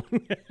do?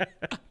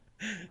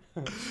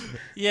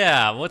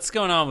 Yeah, what's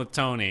going on with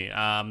Tony?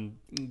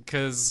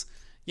 Because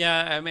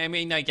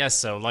I guess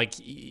so. Like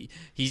he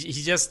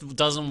just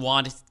doesn't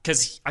want,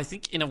 because I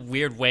think in a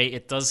weird way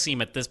it does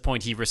seem at this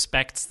point he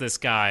respects this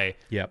guy.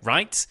 Yep.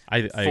 Right? I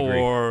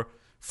agree.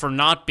 For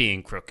not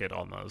being crooked,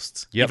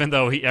 almost. Yep. Even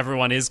though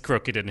everyone is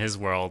crooked in his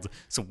world.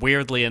 So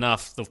weirdly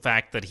enough, the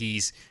fact that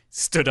he's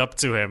stood up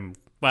to him.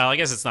 Well, I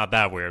guess it's not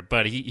that weird,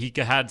 but he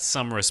had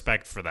some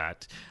respect for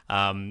that.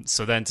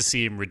 So then to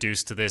see him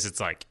reduced to this, it's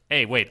like,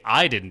 hey, wait,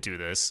 I didn't do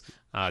this.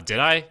 Did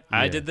I?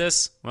 I did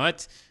this?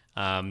 What?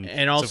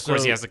 And also, so of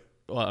course he has to...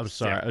 Well, I'm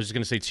sorry. Yeah. I was just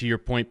going to say, to your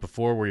point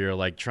before where you're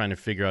like trying to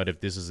figure out if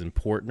this is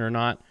important or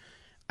not,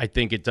 I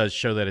think it does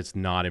show that it's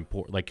not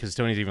important. Like, because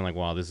Tony's even like,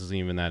 wow, this isn't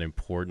even that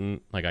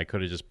important. Like, I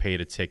could have just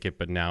paid a ticket,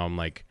 but now I'm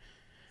like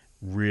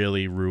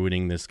really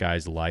ruining this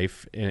guy's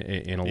life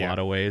in a lot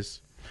of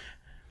ways.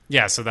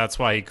 Yeah, so that's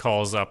why he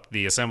calls up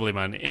the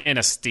assemblyman in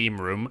a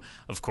steam room,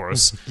 of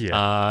course,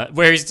 Yeah.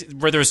 where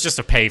there's just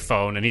a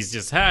payphone, and he's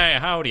just, hey,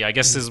 howdy. I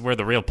guess this is where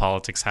the real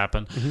politics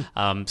happen.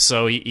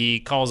 So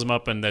he calls him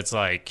up, and it's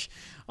like,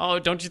 oh,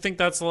 don't you think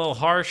that's a little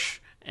harsh?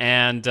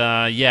 And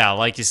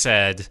like you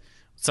said,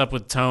 what's up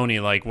with Tony?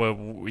 Like,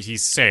 what he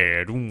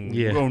said, oh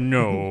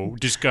no,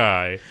 this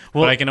guy.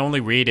 Well, but I can only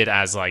read it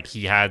as like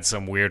he had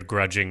some weird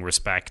grudging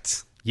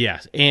respect.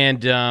 Yes,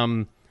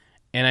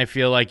 and I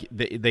feel like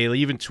they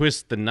even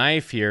twist the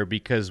knife here,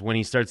 because when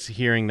he starts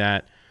hearing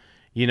that,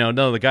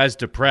 no, the guy's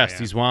depressed,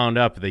 he's wound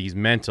up, that he's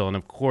mental, and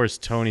of course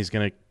Tony's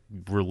gonna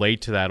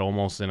relate to that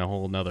almost in a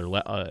whole nother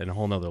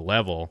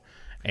level.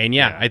 And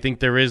I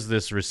think there is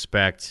this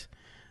respect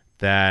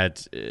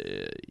that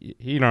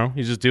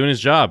he's just doing his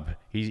job.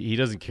 He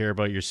doesn't care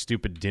about your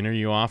stupid dinner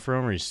you offer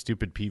him or your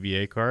stupid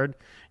PBA card.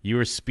 You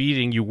were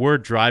speeding. You were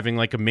driving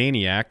like a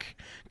maniac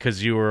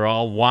because you were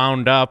all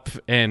wound up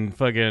and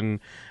fucking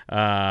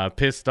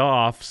pissed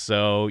off.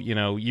 So,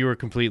 you were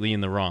completely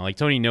in the wrong. Like,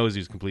 Tony knows he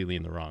was completely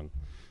in the wrong.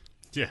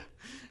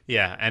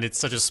 Yeah, and it's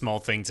such a small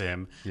thing to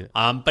him.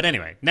 Yeah. But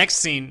anyway, next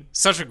scene,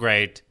 such a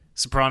great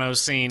Sopranos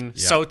scene,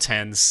 so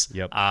tense.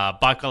 Yep.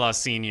 Bacala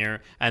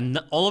Sr. And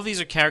all of these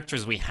are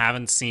characters we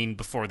haven't seen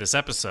before this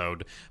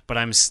episode, but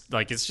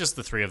it's just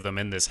the three of them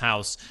in this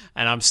house,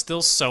 and I'm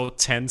still so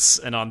tense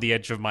and on the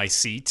edge of my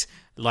seat.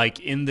 Like,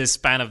 in this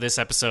span of this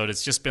episode,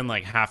 it's just been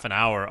like half an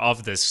hour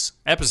of this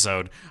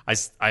episode.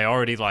 I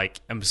already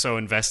am so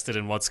invested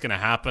in what's going to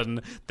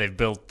happen. They've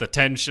built the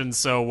tension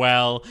so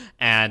well,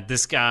 and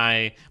this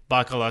guy,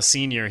 Bacala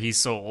Sr., he's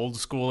so old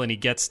school, and he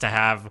gets to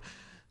have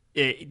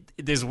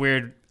this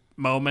weird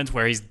moment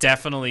where he's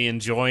definitely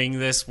enjoying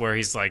this, where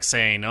he's like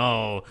saying,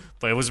 oh,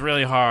 but it was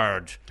really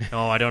hard.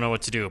 Oh, I don't know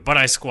what to do, but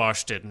I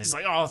squashed it. And he's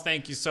like, oh,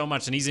 thank you so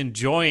much. And he's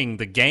enjoying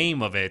the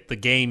game of it, the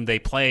game they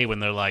play when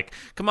they're like,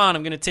 come on,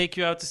 I'm going to take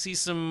you out to see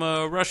some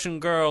Russian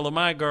girl or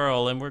my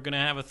girl, and we're going to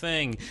have a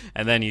thing.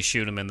 And then you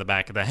shoot him in the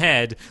back of the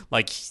head.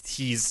 Like,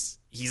 he's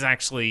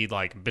actually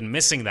been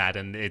missing that,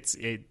 and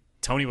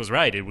Tony was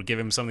right. It would give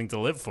him something to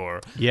live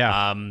for.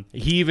 Yeah.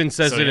 He even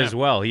says as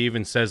well. He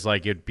even says,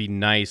 it'd be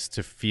nice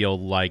to feel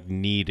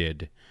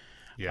needed.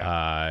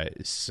 Yeah.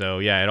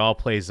 It all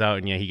plays out,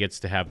 and he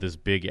gets to have this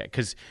big...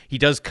 Because he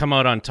does come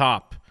out on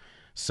top.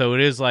 So it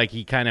is like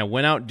he kind of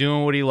went out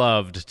doing what he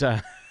loved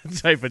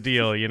type of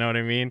deal. You know what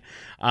I mean?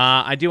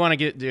 I do want to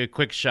get a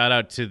quick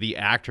shout-out to the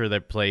actor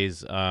that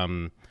plays...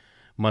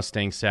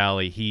 Mustang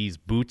Sally. He's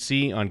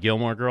Bootsy on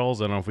Gilmore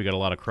Girls. I don't know if we got a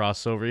lot of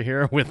crossover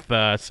here with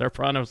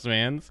Sopranos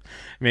fans.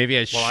 Maybe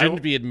I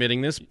shouldn't be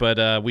admitting this,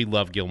 but we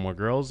love Gilmore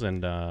Girls.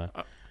 And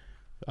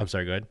I'm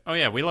sorry, go ahead. Oh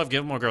yeah, we love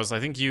Gilmore Girls. I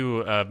think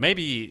you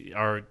maybe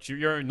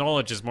your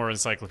knowledge is more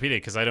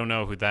encyclopedic, because I don't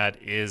know who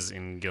that is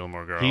in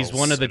Gilmore Girls. He's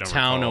one of the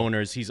town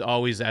owners. He's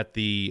always at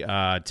the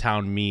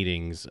town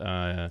meetings.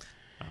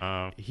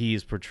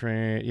 He's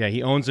portraying... Yeah,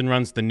 he owns and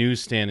runs the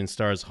newsstand in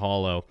Stars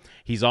Hollow.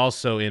 He's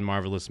also in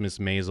Marvelous Miss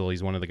Maisel.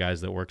 He's one of the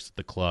guys that works at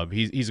the club.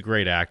 He's a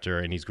great actor,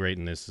 and he's great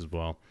in this as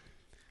well.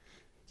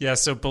 Yeah,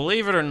 so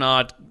believe it or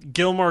not,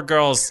 Gilmore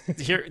Girls,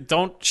 here,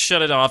 don't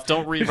shut it off.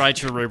 Don't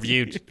rewrite your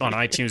review on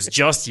iTunes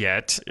just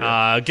yet.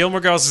 Gilmore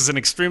Girls is an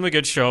extremely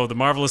good show. The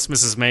Marvelous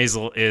Mrs.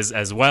 Maisel is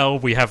as well.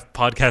 We have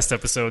podcast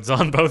episodes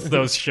on both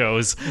those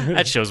shows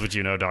at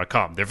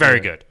showswhatyouknow.com. They're very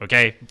good,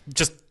 okay?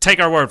 Just take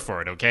our word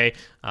for it, okay?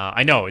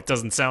 I know it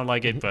doesn't sound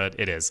like it, but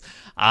it is.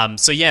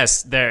 So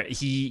yes,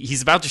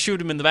 he's about to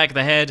shoot him in the back of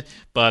the head,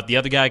 but the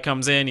other guy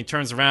comes in, he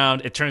turns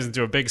around, it turns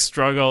into a big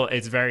struggle.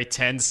 It's very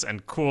tense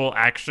and cool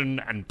action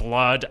and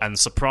blood and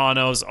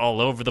Sopranos all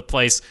over the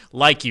place.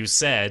 Like you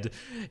said,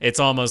 it's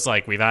almost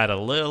like we've had a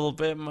little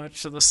bit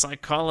much of the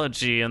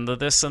psychology and the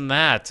this and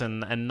that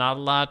and not a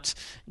lot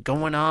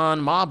going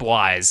on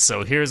mob-wise.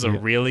 So here's a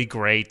really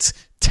great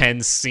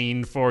tense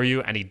scene for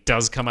you, and he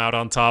does come out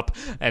on top.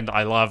 And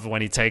I love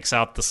when he takes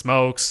out the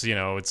smokes.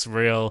 It's a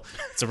real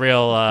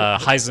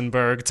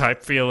Heisenberg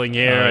type feeling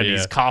here, and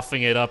he's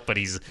coughing it up, but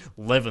he's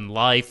living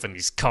life, and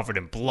he's covered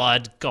in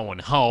blood, going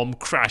home,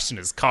 crashing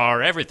his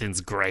car. Everything's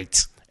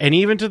great. And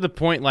even to the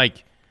point,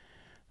 like,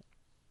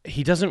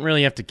 he doesn't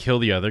really have to kill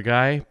the other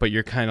guy, but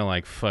you're kind of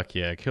like, fuck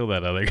yeah, kill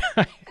that other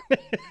guy.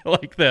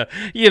 Like the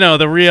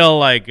real,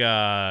 like,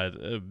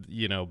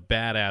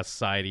 badass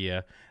side of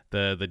you.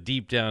 The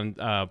deep down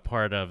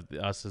part of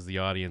us as the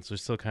audience, we're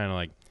still kind of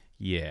like,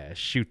 yeah,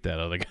 shoot that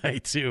other guy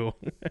too.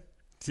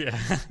 Yeah,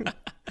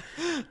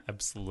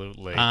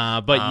 absolutely.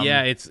 But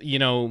yeah, it's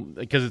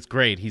because it's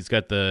great. He's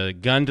got the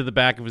gun to the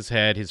back of his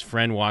head. His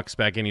friend walks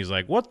back in. He's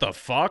like, "What the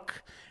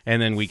fuck?" And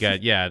then we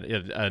got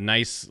a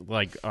nice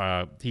like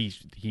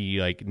he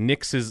like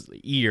nicks his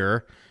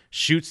ear,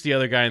 shoots the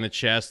other guy in the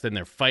chest. Then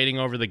they're fighting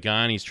over the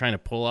gun. He's trying to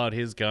pull out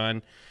his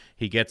gun.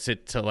 He gets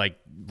it to like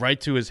right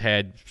to his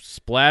head,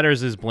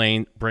 splatters his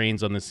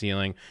brains on the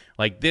ceiling.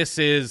 Like, this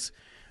is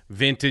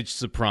vintage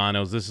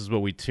Sopranos. This is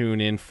what we tune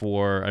in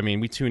for. I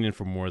mean, we tune in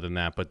for more than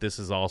that, but this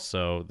is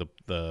also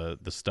the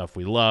stuff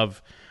we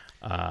love.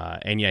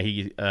 And yeah,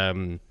 he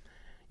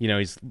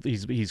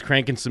he's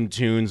cranking some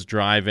tunes,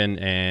 driving,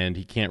 and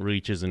he can't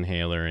reach his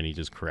inhaler, and he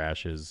just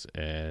crashes.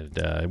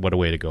 And what a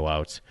way to go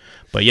out!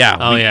 But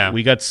yeah,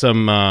 we got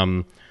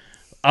some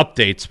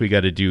updates we got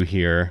to do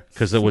here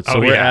because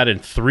we're adding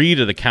 3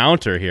 to the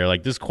counter here.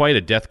 Like, this is quite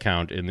a death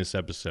count in this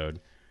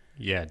episode.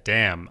 Yeah,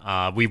 damn.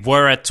 We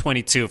were at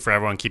 22 for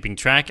everyone keeping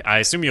track. I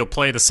assume you'll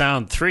play the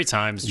sound 3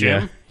 times,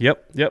 Jim. Yeah.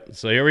 Yep.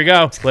 So here we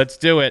go. Let's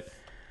do it.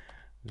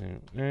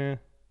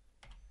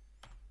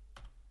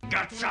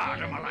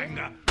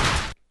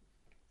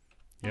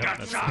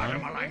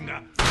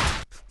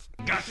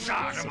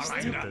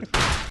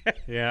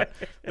 Yeah,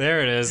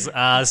 there it is.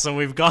 So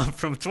we've gone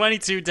from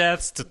 22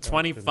 deaths to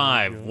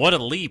 25. What a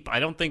leap.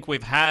 I don't think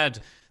we've had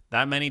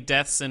that many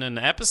deaths in an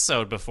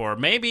episode before.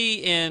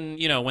 Maybe in,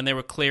 when they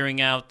were clearing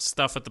out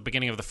stuff at the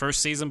beginning of the first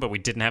season, but we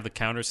didn't have the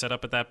counter set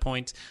up at that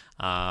point.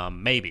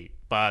 Maybe,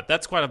 but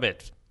that's quite a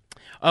bit.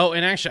 Oh,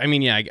 and actually, I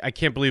mean, yeah, I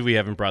can't believe we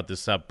haven't brought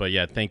this up, but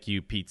yeah, thank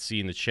you, Pete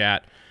C. in the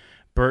chat.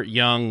 Burt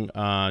Young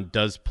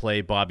does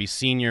play Bobby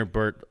Sr.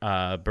 Burt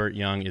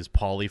Young is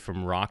Paulie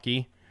from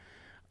Rocky.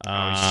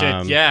 Oh,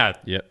 shit, yeah.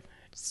 Yep.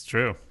 It's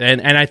true.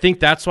 And I think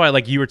that's why,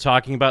 like you were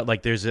talking about,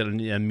 like there's an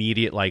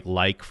immediate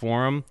like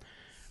for him.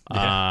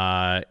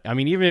 Yeah. I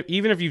mean,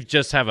 even if you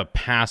just have a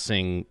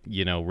passing,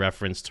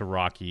 reference to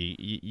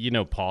Rocky,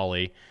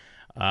 Paulie.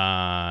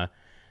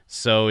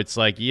 So it's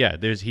like, yeah,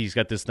 he's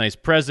got this nice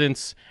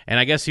presence, and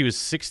I guess he was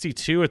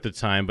 62 at the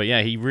time, but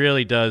yeah, he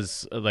really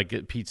does,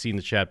 like Pete C in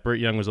the chat, Burt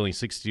Young was only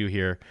 62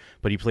 here,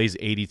 but he plays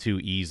 82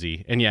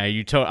 easy. And yeah,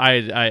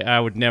 I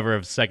would never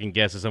have second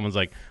guessed if someone's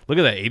like, look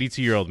at that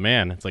 82-year-old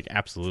man. It's like,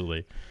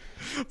 absolutely.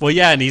 Well,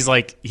 yeah, and he's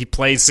like, he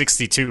plays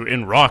 62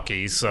 in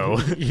Rocky, so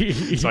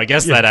so I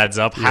guess that adds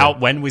up.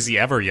 When was he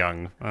ever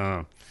young?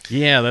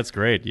 Yeah, that's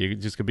great. You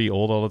just could be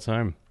old all the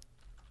time.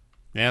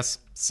 Yes.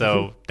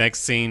 So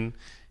next scene,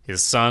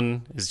 his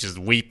son is just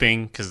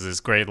weeping because this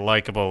great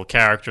likable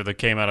character that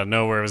came out of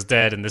nowhere was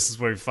dead, and this is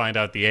where we find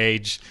out the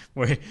age,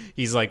 where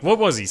he's like, what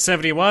was he,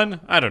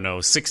 71? I don't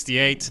know,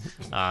 68,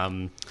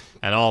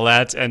 and all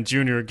that, and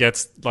Junior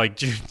gets, like,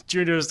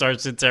 Junior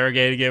starts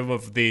interrogating him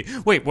of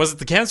wait, was it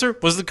the cancer?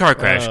 Was it the car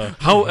crash?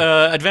 How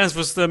advanced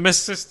was the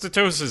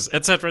mastocytosis,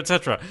 etc.,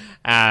 etc.?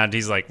 And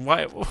he's like,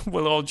 why,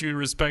 with all due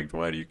respect,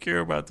 why do you care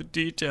about the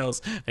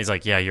details? And he's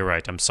like, yeah, you're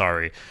right, I'm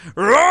sorry.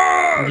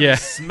 Yeah.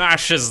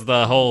 Smashes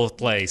the whole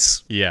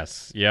place.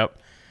 Yes, yep.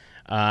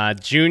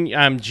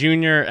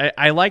 Junior,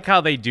 I like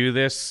how they do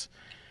this,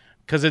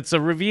 because it's a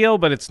reveal,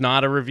 but it's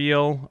not a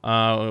reveal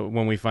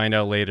when we find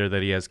out later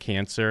that he has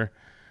cancer.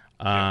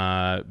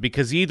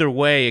 Because either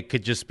way, it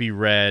could just be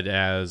read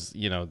as,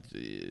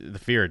 the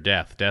fear of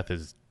death. Death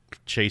is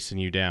chasing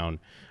you down.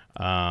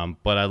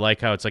 But I like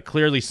how it's like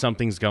clearly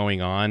something's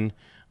going on,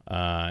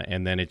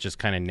 and then it just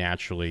kind of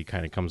naturally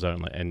kind of comes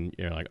out, and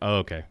you're like, oh,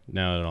 okay,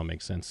 now it all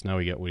makes sense. Now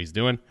we get what he's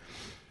doing.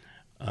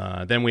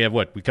 Then we have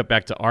we cut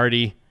back to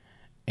Artie,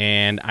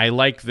 and I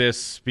like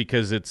this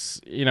because it's,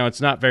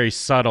 it's not very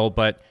subtle,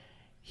 but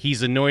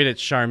he's annoyed at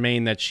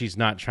Charmaine that she's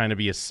not trying to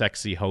be a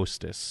sexy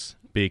hostess.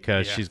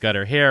 Because she's got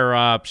her hair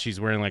up, she's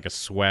wearing like a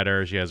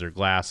sweater, she has her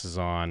glasses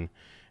on,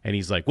 and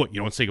he's like, "What?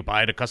 You don't say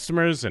goodbye to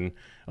customers?" And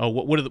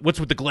what's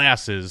with the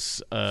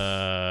glasses?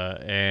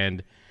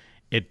 And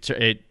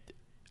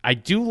I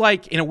do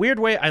like, in a weird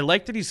way, I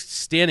like that he's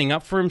standing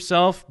up for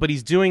himself, but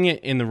he's doing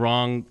it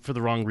for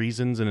the wrong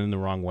reasons and in the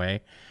wrong way,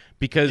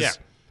 because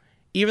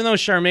even though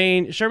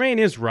Charmaine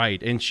is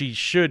right, and she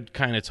should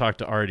kind of talk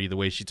to Artie the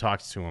way she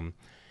talks to him.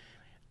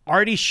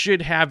 Artie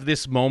should have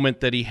this moment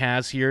that he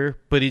has here,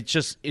 but it's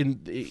just this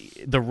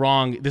is the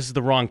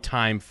wrong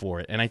time for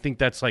it. And I think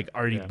that's like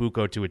Artie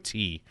Bucco to a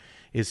T,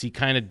 is he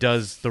kind of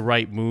does the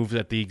right moves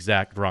at the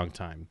exact wrong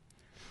time.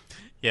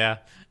 Yeah,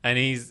 and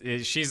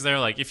she's there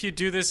like, if you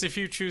do this, if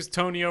you choose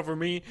Tony over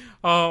me,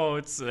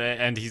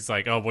 and he's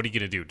like, oh, what are you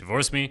gonna do?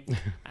 Divorce me?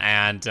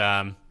 And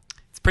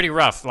it's pretty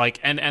rough. Like,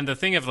 and the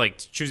thing of like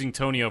choosing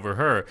Tony over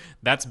her,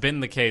 that's been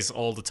the case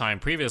all the time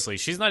previously.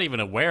 She's not even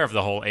aware of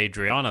the whole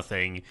Adriana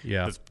thing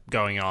that's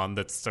going on.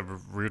 That's the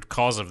root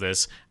cause of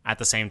this. At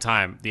the same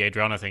time, the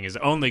Adriana thing is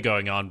only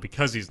going on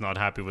because he's not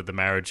happy with the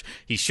marriage.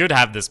 He should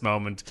have this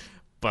moment,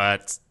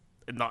 but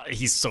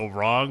he's so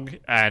wrong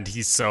and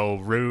he's so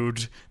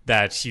rude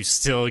that you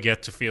still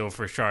get to feel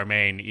for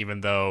Charmaine,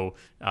 even though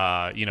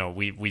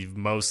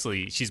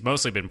she's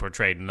mostly been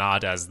portrayed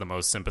not as the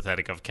most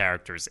sympathetic of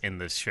characters in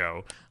this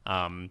show.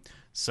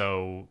 It's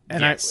a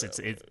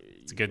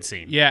good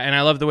scene. Yeah, and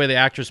I love the way the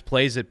actress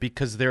plays it,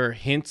 because there are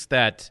hints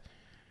that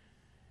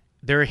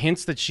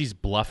she's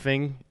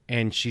bluffing,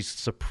 and she's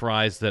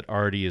surprised that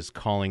Artie is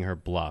calling her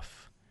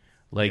bluff.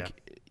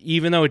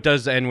 Even though it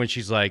does end when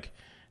she's like,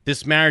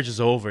 this marriage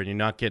is over and you're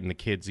not getting the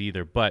kids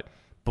either. But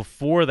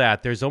before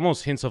that, there's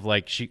almost hints of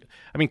like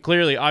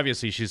clearly,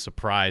 obviously she's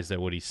surprised at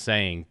what he's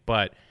saying,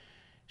 but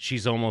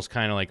she's almost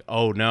kind of like,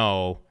 oh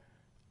no,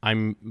 I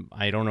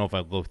don't know if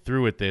I'll go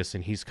through with this.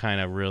 And he's kind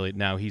of really,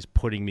 now he's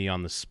putting me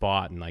on the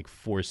spot and like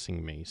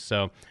forcing me.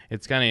 So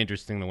it's kind of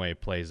interesting the way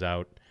it plays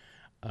out.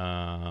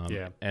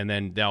 And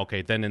then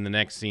in the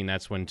next scene,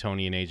 that's when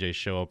Tony and AJ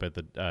show up at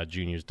the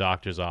Junior's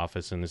doctor's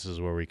office. And this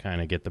is where we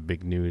kind of get the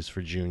big news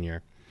for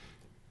Junior.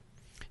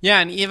 Yeah,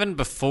 and even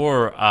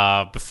before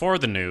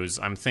the news,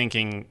 I'm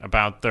thinking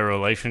about their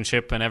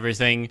relationship and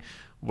everything,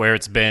 where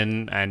it's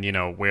been and,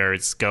 where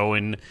it's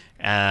going.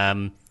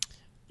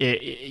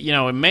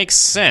 It makes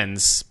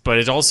sense, but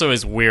it also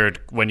is weird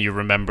when you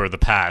remember the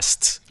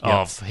past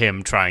of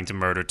him trying to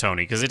murder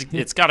Tony, because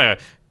it's got to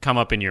come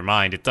up in your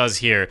mind. It does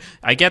here.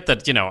 I get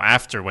that,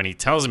 after when he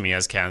tells him he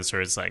has cancer,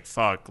 it's like,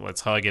 fuck,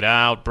 let's hug it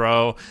out,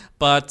 bro.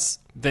 But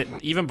that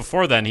even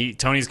before then,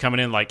 Tony's coming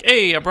in like,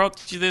 hey, I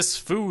brought you this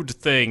food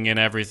thing and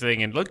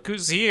everything, and look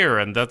who's here.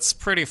 And that's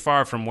pretty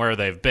far from where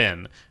they've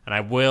been. And I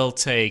will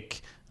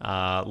take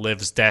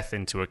Liv's death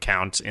into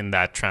account in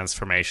that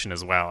transformation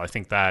as well. I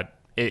think that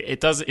it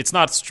does. It's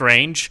not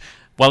strange.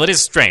 Well, it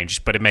is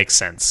strange, but it makes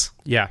sense.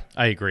 Yeah,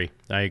 I agree.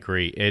 I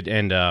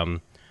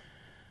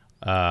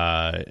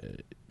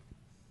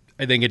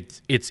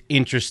think it's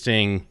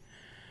interesting,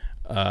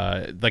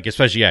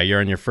 especially, you're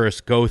on your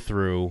first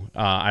go-through.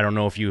 I don't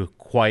know if you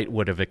quite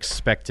would have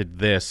expected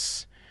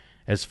this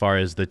as far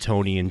as the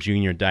Tony and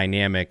Junior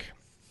dynamic.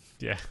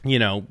 Yeah.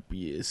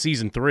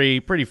 Season 3,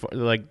 pretty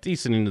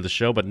decent into the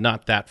show, but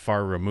not that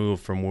far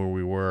removed from where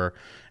we were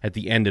at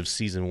the end of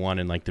season 1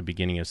 and the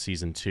beginning of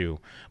season 2.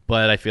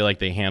 But I feel like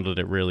they handled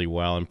it really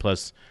well, and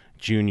plus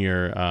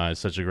Junior is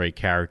such a great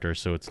character,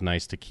 so it's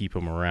nice to keep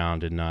him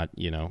around and not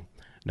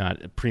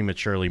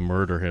prematurely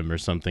murder him or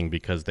something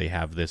because they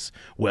have this,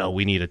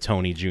 we need a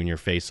Tony Jr.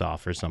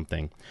 face-off or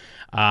something.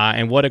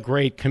 And what a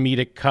great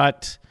comedic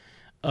cut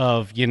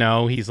of,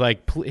 he's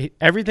like,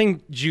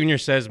 everything Junior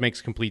says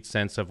makes complete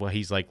sense of what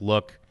he's like,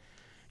 look,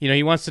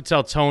 he wants to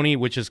tell Tony,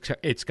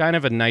 it's kind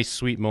of a nice,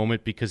 sweet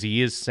moment, because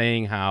he is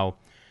saying how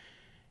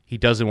he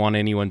doesn't want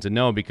anyone to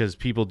know, because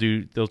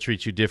they'll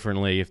treat you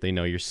differently if they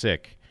know you're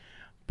sick.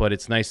 But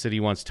it's nice that he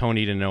wants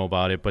Tony to know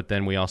about it. But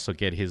then we also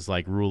get his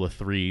rule of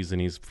threes, and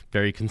he's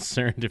very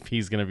concerned if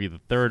he's going to be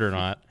the third or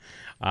not,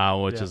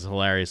 which is a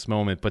hilarious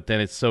moment. But then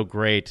it's so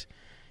great.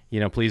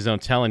 Please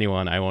don't tell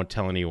anyone. I won't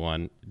tell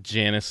anyone.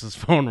 Janice's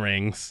phone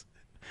rings.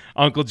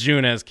 Uncle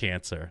June has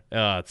cancer.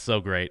 It's so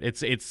great.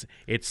 It's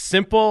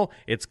simple.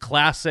 It's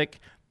classic,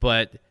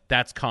 but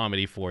that's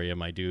comedy for you,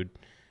 my dude.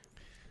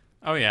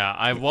 Oh yeah,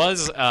 I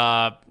was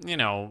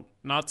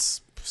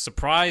not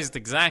surprised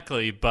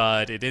exactly,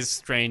 but it is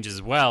strange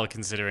as well,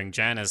 considering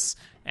Janice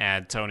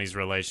and Tony's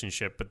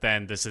relationship. But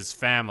then this is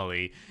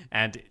family,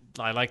 and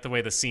I like the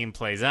way the scene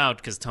plays out,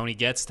 because Tony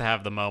gets to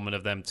have the moment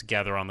of them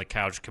together on the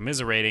couch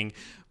commiserating,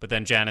 but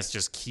then Janice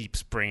just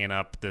keeps bringing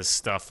up this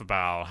stuff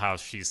about how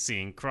she's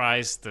seeing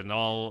Christ and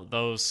all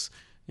those,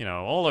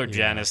 all her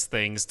Janice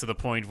things, to the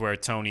point where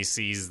Tony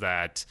sees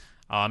that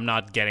I'm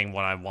not getting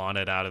what I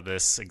wanted out of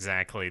this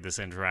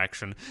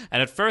interaction.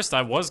 And at first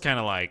I was kind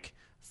of like,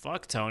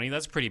 fuck, Tony,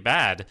 that's pretty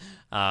bad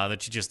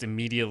that you just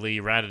immediately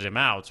ratted him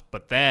out.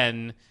 But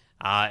then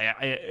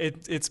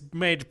it's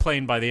made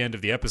plain by the end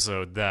of the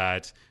episode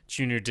that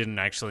Junior didn't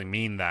actually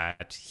mean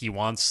that. He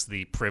wants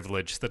the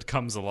privilege that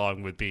comes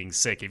along with being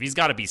sick. If he's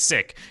got to be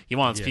sick, he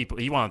wants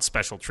he wants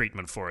special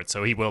treatment for it,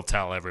 so he will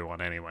tell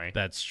everyone anyway.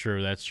 That's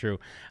true.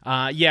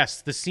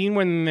 Yes, the scene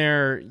when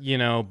they're,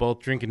 both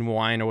drinking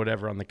wine or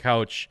whatever on the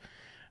couch,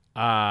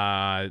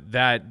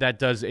 that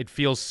does, it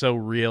feels so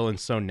real and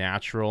so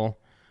natural.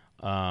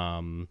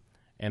 And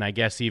I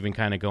guess even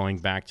kind of going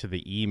back to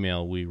the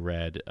email we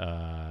read,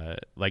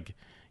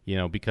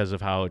 because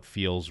of how it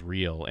feels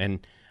real.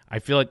 And I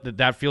feel like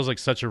that feels like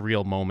such a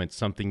real moment,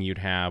 something you'd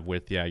have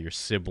with, your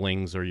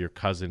siblings or your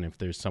cousin if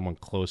there's someone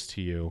close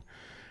to you.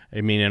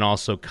 I mean, and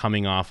also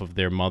coming off of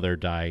their mother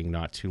dying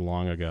not too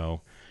long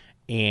ago.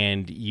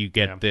 And you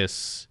get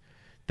this,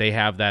 they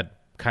have that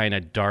kind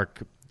of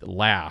dark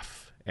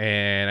laugh.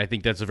 And I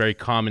think that's a very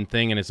common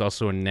thing, and it's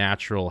also a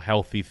natural,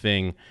 healthy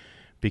thing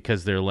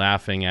because they're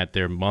laughing at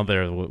their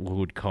mother, who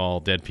would call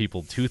dead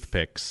people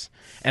toothpicks.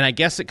 And I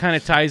guess it kind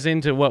of ties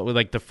into what, with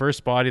like the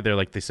first body,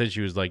 they said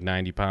she was like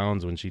 90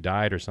 pounds when she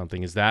died or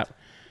something. Is that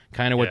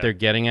kind of what they're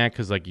getting at?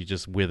 Because like you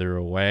just wither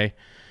away.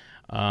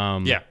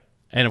 Yeah.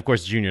 And of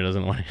course, Junior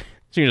doesn't want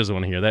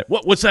to hear that.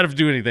 What's that have to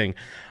do with anything?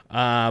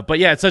 But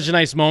yeah, it's such a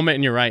nice moment,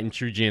 and you're right. In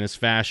true Janice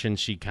fashion,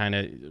 she kind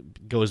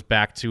of goes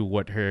back to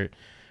what her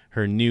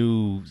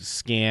new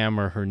scam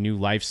or her new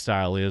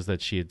lifestyle is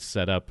that she had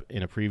set up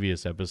in a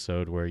previous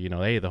episode where,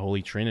 hey, the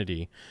Holy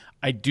Trinity.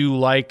 I do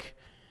like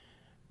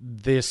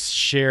this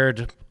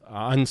shared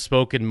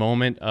unspoken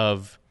moment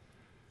of,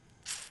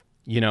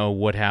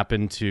 what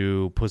happened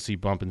to Pussy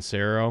Bumpin'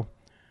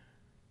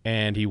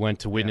 and he went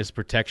to witness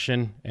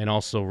protection, and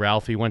also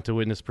Ralphie went to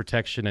witness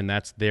protection, and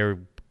that's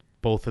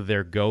both of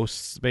their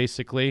ghosts,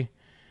 basically.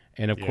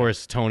 And, of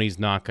course, Tony's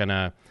not going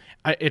to...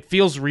 It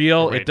feels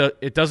real. Right.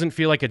 It doesn't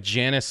feel like a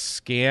Janice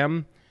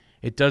scam.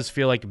 It does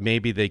feel like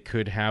maybe they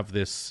could have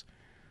this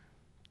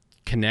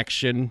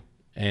connection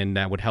and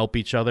that would help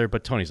each other.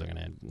 But Tony's not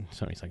gonna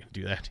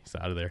do that. He's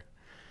out of there.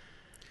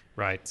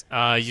 Right.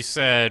 You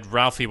said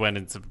Ralphie went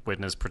into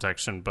witness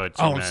protection, but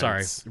I'm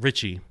sorry,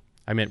 Richie.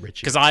 I meant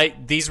Richie.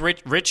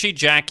 Because Richie,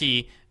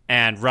 Jackie,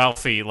 and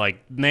Ralphie,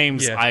 like,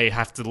 names I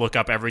have to look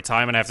up every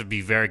time, and I have to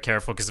be very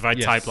careful, because if I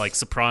type, like,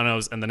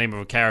 Sopranos and the name of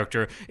a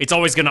character, it's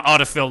always going to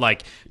autofill,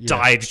 like,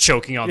 died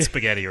choking on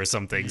spaghetti or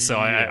something, so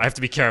I have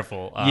to be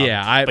careful.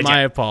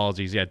 My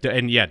apologies,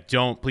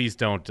 please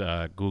don't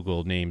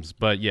Google names,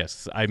 but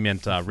yes, I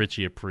meant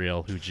Richie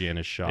Aprile, who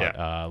Janice shot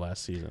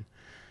last season.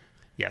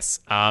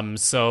 Yes.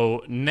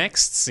 So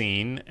next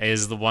scene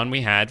is the one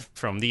we had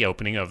from the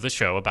opening of the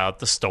show about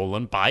the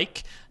stolen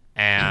bike.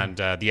 And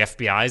the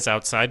FBI is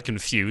outside,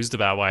 confused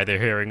about why they're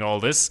hearing all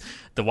this.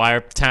 The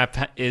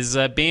wiretap is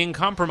being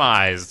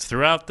compromised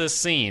throughout this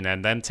scene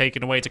and then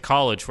taken away to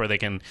college where they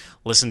can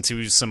listen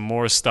to some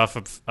more stuff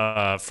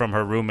from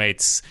her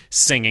roommates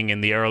singing in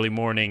the early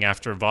morning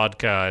after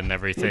vodka and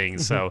everything.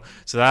 So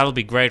that'll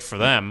be great for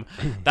them.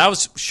 That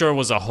was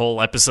a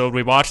whole episode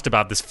we watched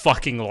about this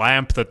fucking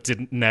lamp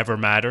that never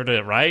mattered,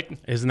 right?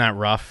 Isn't that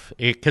rough?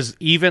 Because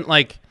even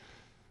like...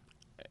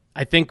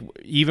 I think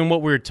even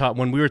what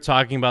when we were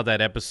talking about that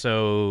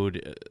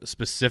episode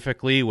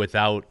specifically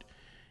without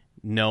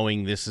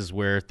knowing this is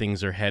where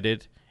things are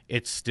headed,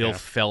 it still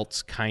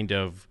felt kind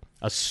of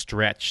a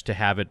stretch to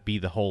have it be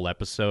the whole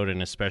episode,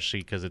 and especially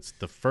because it's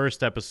the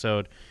first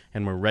episode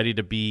and we're ready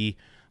to be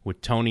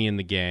with Tony and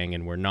the gang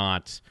and we're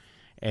not.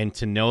 And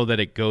to know that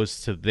it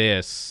goes to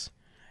this...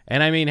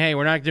 And I mean, hey,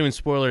 we're not doing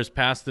spoilers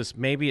past this.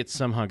 Maybe it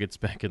somehow gets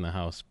back in the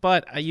house.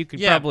 But you could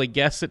probably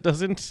guess it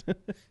doesn't.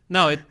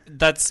 No,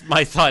 that's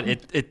my thought.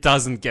 It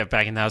doesn't get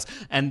back in the house.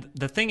 And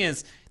the thing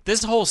is,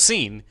 this whole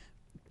scene,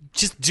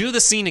 just do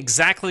the scene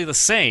exactly the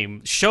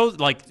same. Show,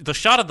 like, the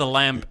shot of the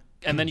lamp,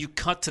 and then you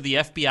cut to the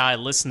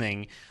FBI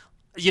listening.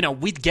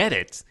 We'd get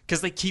it.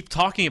 Because they keep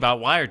talking about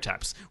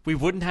wiretaps. We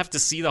wouldn't have to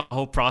see the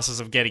whole process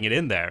of getting it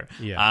in there.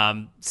 Yeah.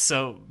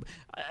 So,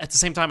 at the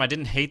same time, I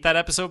didn't hate that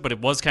episode, but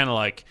it was kind of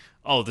like...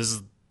 oh, this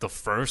is the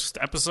first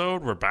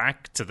episode, we're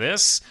back to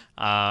this,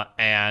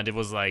 and it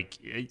was like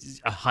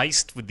a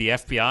heist with the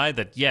FBI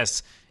that,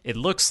 yes, it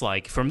looks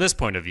like, from this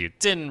point of view,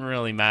 didn't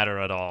really matter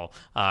at all.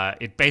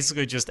 It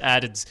basically just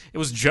added, it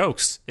was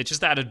jokes. It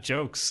just added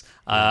jokes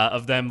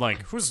of them,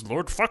 like, who's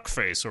Lord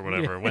Fuckface or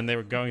whatever, when they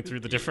were going through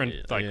the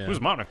different,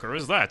 whose moniker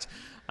is that?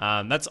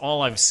 That's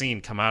all I've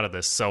seen come out of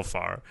this so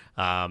far.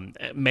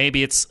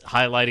 Maybe it's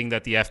highlighting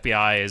that the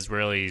FBI is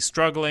really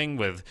struggling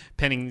with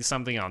pinning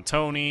something on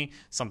Tony,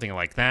 something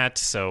like that.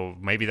 So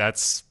maybe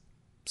that's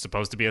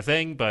supposed to be a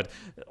thing. But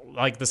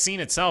like the scene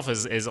itself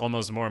is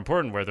almost more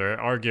important, where they're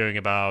arguing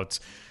about,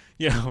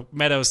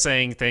 Meadows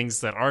saying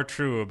things that are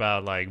true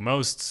about, like,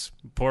 most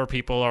poor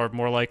people are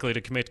more likely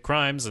to commit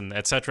crimes and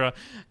etc.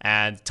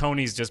 And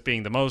Tony's just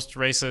being the most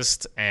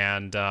racist,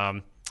 and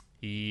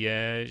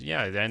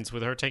it ends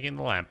with her taking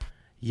the lamp.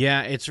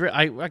 Yeah, it's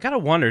I gotta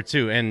wonder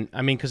too, and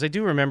I mean, because I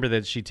do remember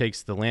that she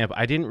takes the lamp.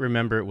 I didn't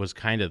remember it was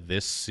kind of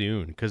this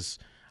soon, because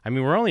I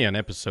mean, we're only on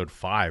episode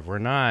 5. We're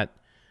not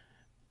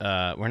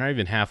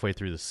even halfway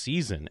through the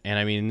season, and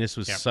I mean, this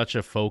was such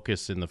a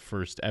focus in the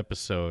first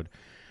episode.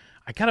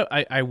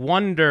 I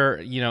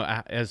wonder,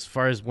 as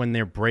far as when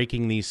they're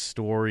breaking these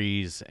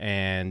stories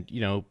and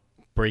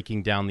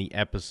breaking down the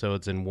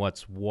episodes and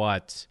what's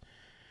what.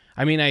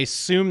 I mean, I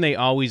assume they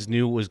always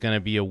knew it was going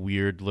to be a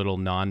weird little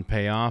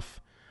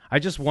non-payoff. I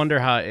just wonder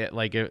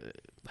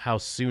how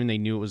soon they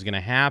knew it was going to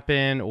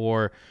happen,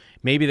 or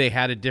maybe they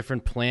had a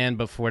different plan,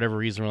 but for whatever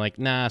reason, we're like,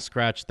 nah,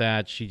 scratch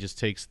that. She just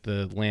takes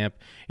the lamp.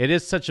 It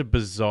is such a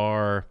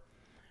bizarre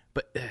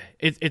But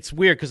it's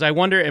weird because I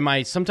wonder, am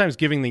I sometimes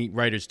giving the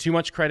writers too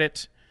much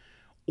credit,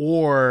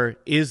 or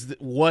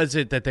was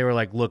it that they were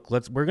like, look,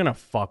 we're gonna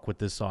fuck with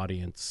this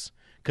audience,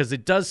 because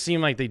it does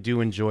seem like they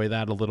do enjoy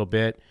that a little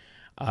bit.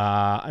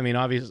 I mean,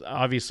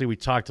 obviously, we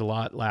talked a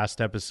lot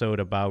last episode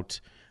about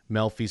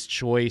Melfi's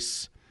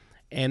Choice,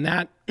 and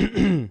that.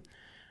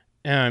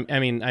 I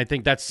mean, I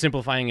think that's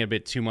simplifying it a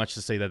bit too much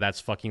to say that that's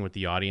fucking with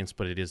the audience,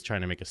 but it is trying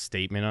to make a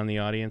statement on the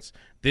audience.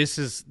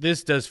 This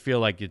does feel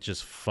like it's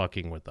just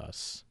fucking with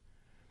us.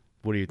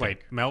 What do you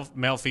think? Wait,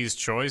 Melfi's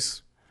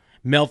Choice?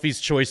 Melfi's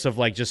Choice of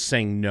like just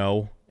saying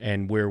no,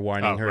 and we're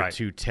wanting her right.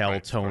 to tell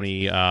Right,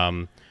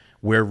 Tony.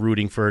 We're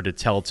rooting for her to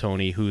tell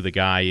Tony who the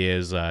guy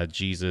is,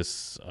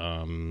 Jesus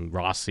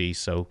Rossi,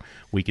 so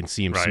we can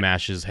see him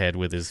smash his head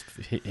with his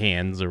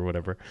hands or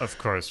whatever. Of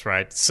course,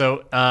 right.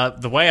 So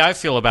the way I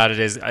feel about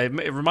it is,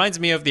 it reminds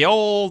me of the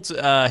old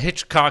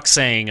Hitchcock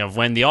saying of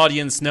when the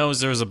audience knows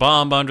there's a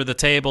bomb under the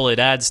table, it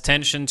adds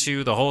tension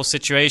to the whole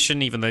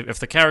situation, even if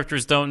the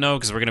characters don't know,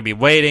 because we're going to be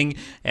waiting,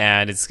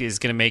 and it's going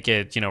to make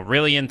it,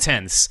 really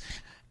intense.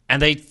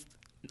 And they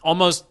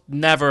almost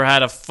never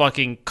had a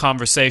fucking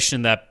conversation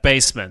in that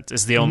basement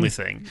is the only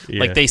thing.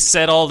 Yeah. Like, they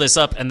set all this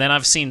up, and then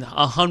I've seen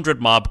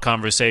 100 mob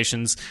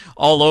conversations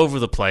all over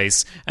the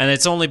place, and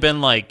it's only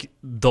been like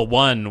the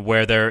one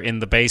where they're in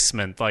the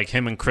basement, like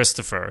him and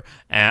Christopher,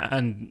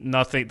 and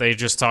nothing. They're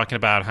just talking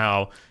about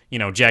how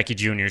Jackie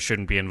Jr.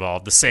 shouldn't be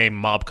involved. The same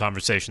mob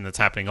conversation that's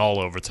happening all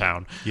over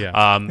town.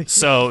 Yeah.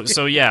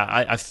 So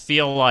yeah, I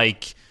feel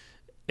like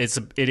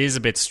it is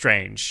a bit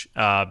strange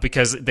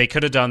because they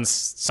could have done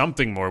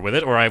something more with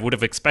it, or I would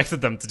have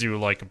expected them to do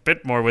like a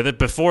bit more with it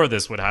before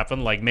this would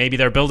happen. Like, maybe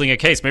they're building a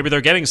case, maybe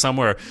they're getting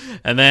somewhere,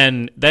 and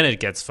then it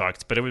gets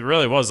fucked. But it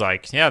really was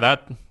like, yeah,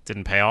 that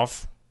didn't pay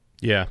off.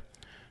 Yeah.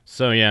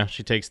 So yeah,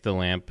 she takes the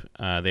lamp.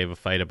 They have a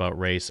fight about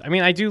race. I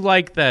mean, I do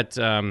like that.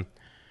 I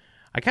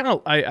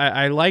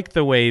like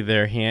the way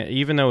they're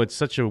even though it's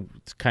such a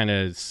kind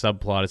of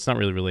subplot. It's not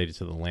really related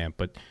to the lamp,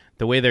 but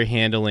the way they're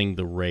handling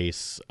the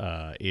race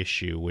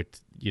issue with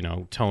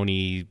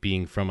Tony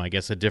being from, I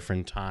guess, a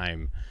different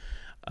time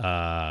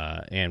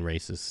and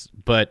racist,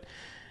 but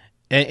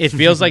it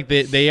feels like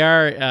they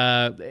are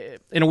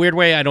in a weird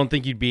way. I don't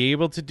think you'd be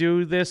able to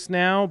do this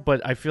now,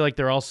 but I feel like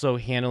they're also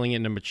handling it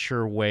in a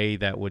mature way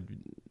that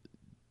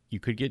you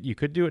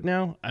could do it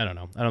now. I don't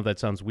know. I don't know if that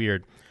sounds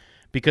weird,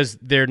 because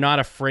they're not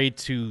afraid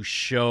to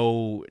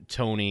show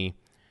Tony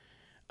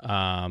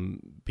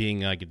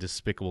being like a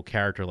despicable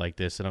character like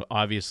this, and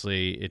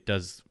obviously it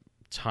does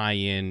tie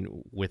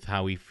in with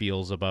how he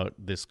feels about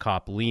this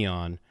cop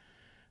Leon,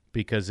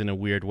 because in a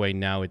weird way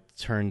now it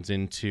turns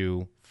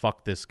into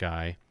fuck this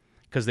guy,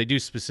 because they do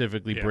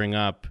specifically bring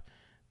up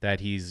that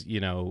he's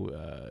teaming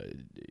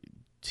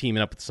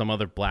up with some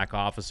other black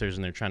officers,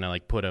 and they're trying to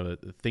like put a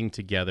thing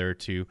together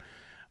to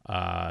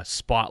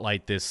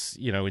spotlight this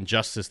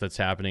injustice that's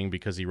happening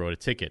because he wrote a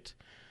ticket.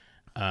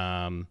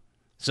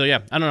 So yeah,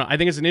 I don't know. I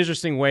think it's an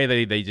interesting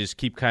way they just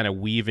keep kind of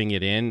weaving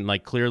it in.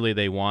 Like, clearly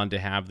they wanted to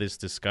have this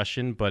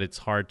discussion, but it's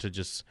hard to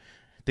just.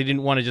 They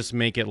didn't want to just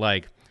make it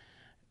like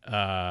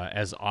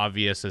as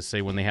obvious as,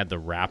 say, when they had the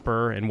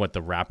rapper and what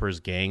the rapper's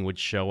gang would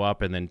show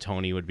up, and then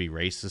Tony would be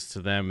racist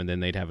to them, and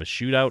then they'd have a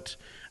shootout.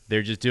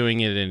 They're just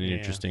doing it in an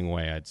interesting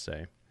way, I'd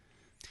say.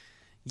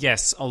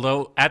 Yes,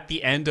 although at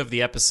the end of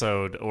the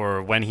episode,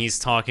 or when he's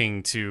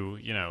talking to,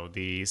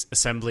 the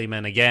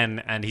assemblyman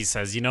again, and he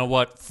says, you know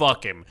what,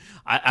 fuck him.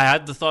 I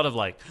had the thought of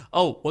like,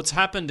 oh, what's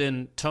happened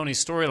in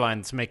Tony's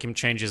storyline to make him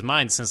change his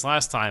mind since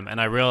last time? And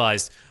I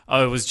realized,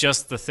 oh, it was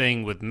just the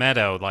thing with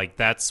Meadow. Like,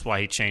 that's why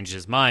he changed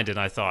his mind. And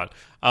I thought,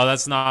 oh,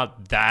 that's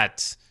not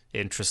that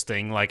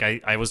interesting. Like,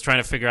 I was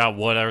trying to figure out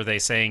what are they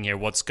saying here,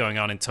 what's going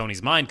on in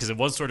Tony's mind, because it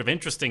was sort of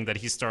interesting that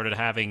he started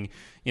having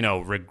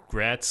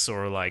regrets,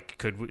 or like,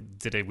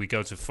 did we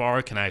go too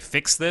far, can I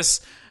fix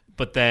this?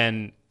 But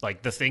then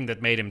like the thing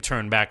that made him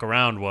turn back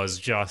around was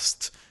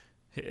just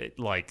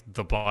like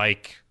the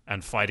bike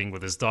and fighting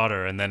with his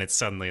daughter, and then it's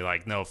suddenly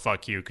like, no,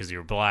 fuck you because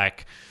you're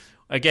black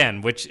again,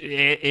 which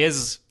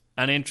is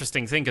an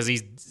interesting thing, because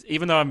he's,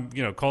 even though I'm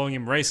calling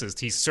him racist,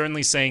 he's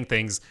certainly saying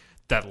things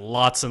that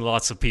lots and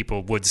lots of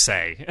people would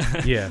say.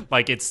 Yeah.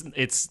 Like, it's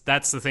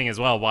that's the thing as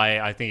well, why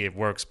I think it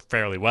works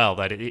fairly well,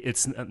 that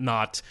it's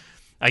not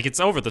like, it's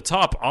over the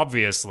top,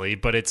 obviously,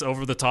 but it's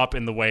over the top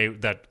in the way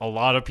that a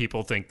lot of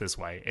people think this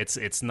way.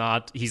 It's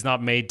not, he's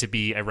not made to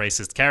be a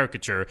racist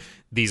caricature.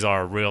 These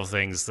are real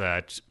things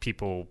that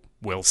people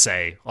will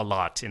say a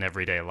lot in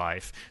everyday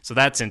life. So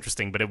that's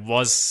interesting, but it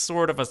was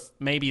sort of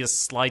maybe a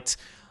slight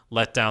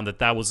letdown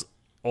that was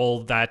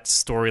all that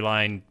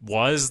storyline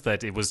was,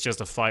 that it was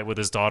just a fight with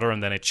his daughter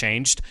and then it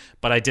changed.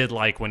 But I did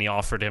like when he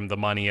offered him the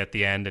money at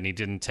the end and he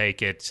didn't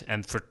take it.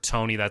 And for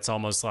Tony, that's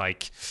almost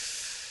like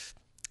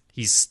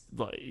he's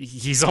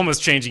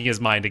almost changing his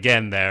mind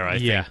again there, I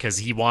think, because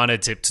he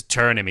wanted to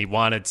turn him. He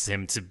wanted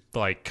him to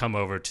like come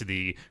over to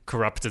the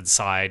corrupted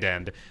side,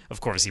 and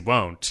of course he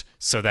won't.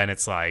 So then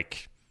it's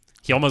like,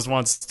 he almost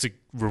wants to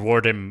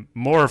reward him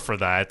more for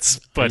that,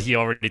 but he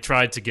already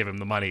tried to give him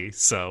the money.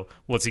 So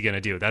what's he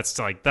gonna do? That's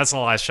the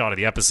last shot of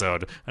the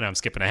episode. I know I'm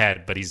skipping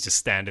ahead, but he's just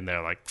standing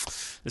there like,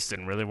 this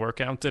didn't really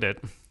work out, did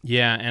it?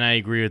 Yeah, and I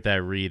agree with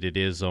that, Reed. It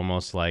is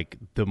almost like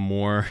the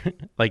more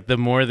the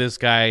more this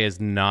guy is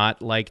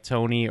not like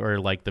Tony or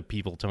like the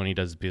people Tony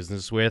does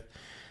business with,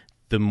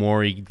 the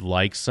more he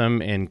likes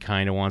him and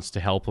kind of wants to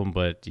help him,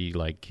 but he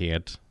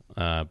can't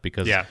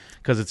because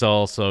it's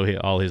also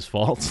all his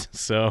fault.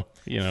 So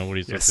what are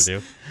you supposed to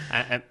do?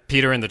 And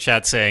Peter in the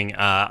chat saying,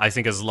 I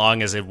think as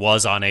long as it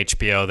was on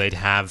HBO, they'd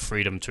have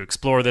freedom to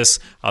explore this.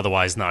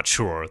 Otherwise, not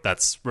sure.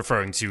 That's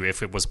referring to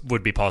if it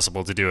would be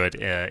possible to do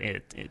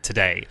it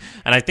today.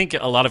 And I think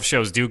a lot of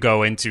shows do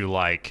go into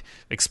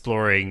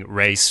exploring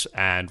race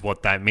and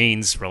what that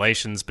means,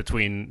 relations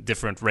between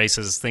different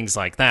races, things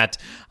like that.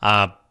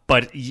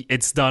 But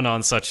it's done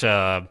on such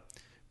a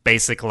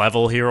basic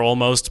level here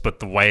almost, but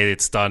the way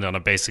it's done on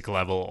a basic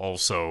level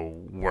also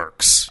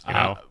works.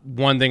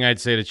 One thing I'd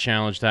say to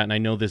challenge that, and I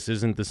know this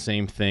isn't the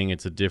same thing,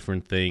 it's a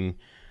different thing,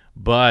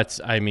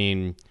 but I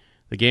mean,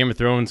 the Game of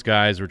Thrones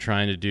guys were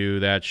trying to do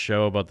that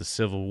show about the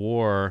Civil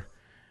War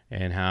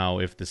and how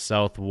if the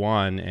South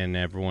won and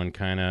everyone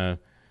kind of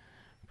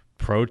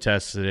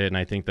protested it, and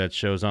I think that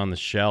show's on the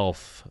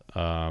shelf.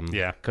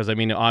 Because I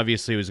mean,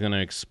 obviously, it was going to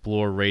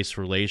explore race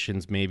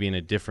relations maybe in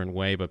a different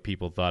way, but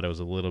people thought it was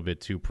a little bit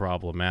too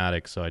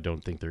problematic, so I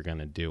don't think they're going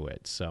to do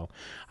it. So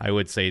I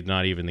would say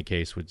not even the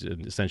case with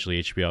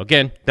essentially HBO.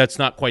 Again, that's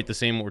not quite the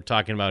same what we're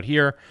talking about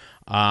here,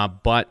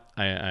 but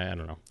I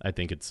don't know. I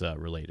think it's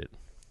related.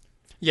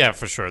 Yeah,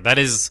 for sure. That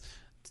is.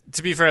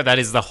 To be fair, that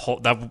is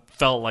that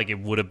felt like it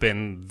would have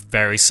been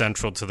very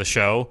central to the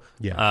show.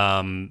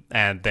 Yeah.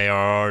 And they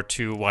are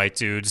two white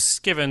dudes,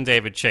 given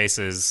David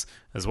Chase's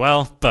as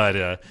well.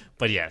 But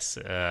yes,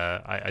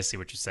 I see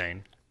what you're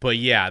saying. But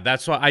yeah,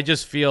 that's why I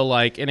just feel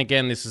like, and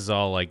again, this is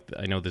all I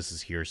know this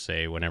is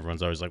hearsay when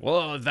everyone's always like,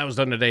 well, that was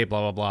done today,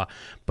 blah, blah, blah.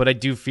 But I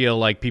do feel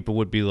like people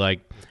would be like,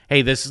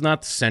 hey, this is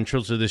not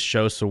central to this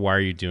show, so why are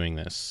you doing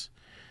this?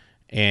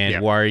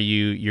 And why are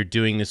you're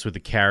doing this with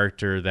a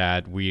character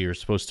that we are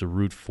supposed to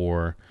root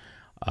for,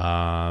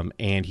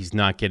 and he's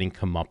not getting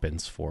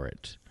comeuppance for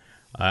it.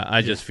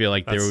 I just feel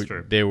like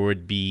there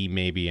would be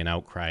maybe an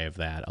outcry of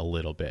that a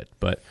little bit.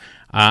 But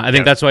I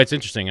think that's why it's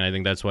interesting, and I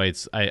think that's why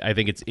I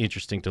think it's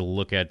interesting to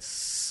look at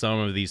some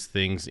of these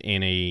things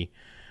in a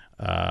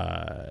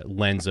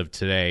lens of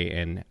today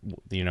and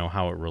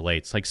how it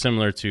relates. Like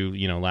similar to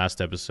last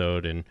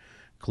episode, and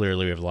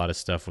clearly we have a lot of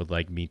stuff with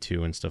Me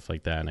Too and stuff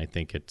like that, and I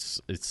think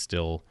it's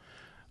still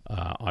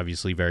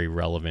obviously very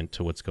relevant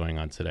to what's going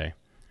on today.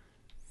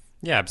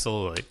 Yeah,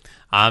 absolutely.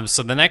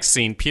 So the next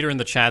scene, Peter in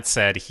the chat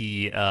said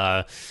he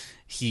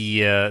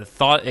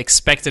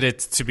expected it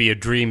to be a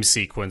dream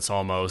sequence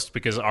almost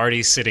because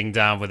Artie's sitting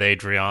down with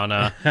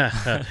Adriana,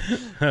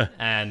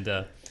 and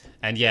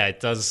yeah, it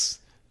does.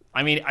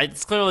 I mean,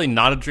 it's clearly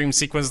not a dream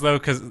sequence though,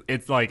 because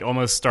it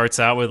almost starts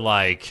out with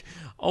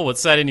oh,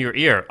 what's that in your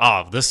ear?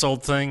 Oh, this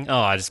old thing?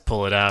 Oh, I just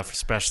pull it out for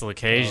special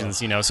occasions,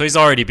 So he's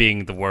already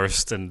being the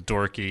worst and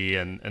dorky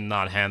and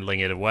not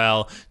handling it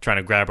well, trying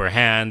to grab her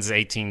hands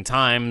 18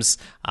 times.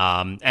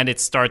 And it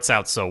starts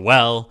out so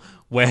well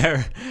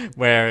where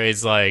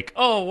it's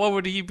oh, what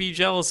would he be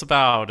jealous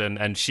about?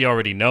 And she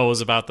already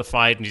knows about the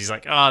fight, and she's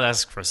like, oh,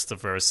 that's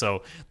Christopher.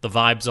 So the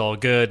vibe's all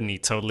good, and he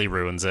totally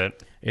ruins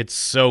it. It's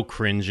so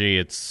cringy.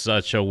 It's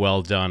such a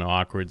well-done,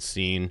 awkward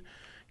scene.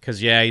 Because,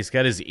 he's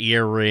got his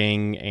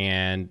earring,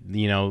 and,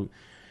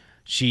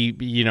 she,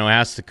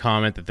 has to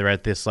comment that they're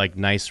at this,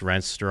 nice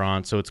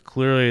restaurant. So it's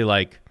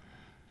clearly,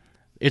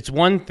 it's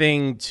one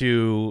thing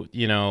to,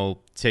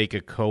 take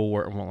a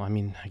coworker. Well, I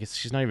mean, I guess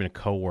she's not even a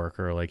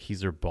coworker.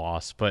 He's her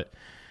boss. But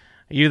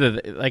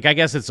either, I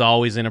guess it's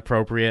always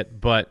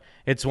inappropriate. But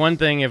it's one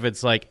thing if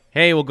it's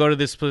hey, we'll go to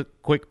this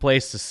quick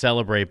place to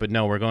celebrate. But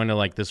no, we're going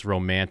to, this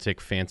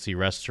romantic, fancy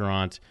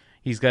restaurant.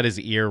 He's got his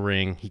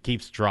earring. He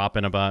keeps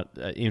dropping about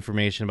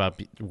information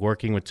about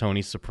working with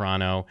Tony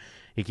Soprano.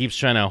 He keeps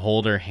trying to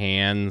hold her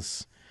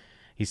hands.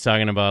 He's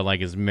talking about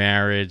his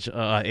marriage.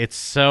 It's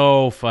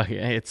so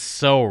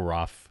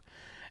rough.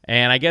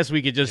 And I guess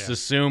we could just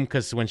assume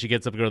because when she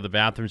gets up to go to the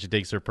bathroom, she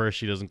takes her purse.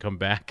 She doesn't come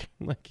back.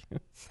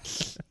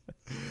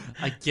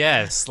 I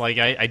guess.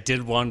 I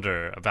did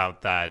wonder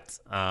about that.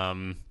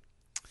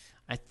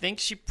 I think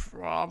she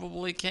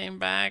probably came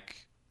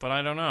back, but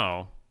I don't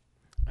know.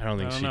 I don't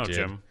think she did.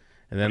 Jim.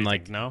 And then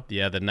no?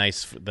 the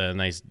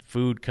nice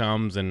food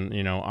comes,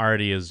 and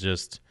Artie is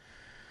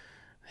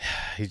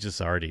he's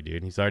just Artie,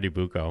 dude. He's Artie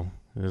Bucco.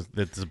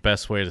 That's the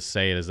best way to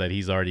say it, is that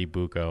he's Artie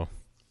Bucco.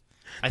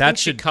 I think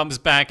she comes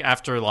back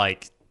after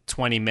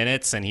 20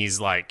 minutes, and he's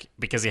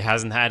because he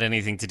hasn't had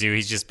anything to do,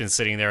 he's just been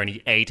sitting there and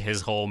he ate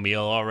his whole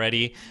meal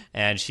already,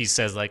 and she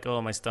says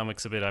oh, my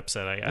stomach's a bit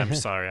upset, I'm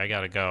sorry, I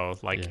gotta go.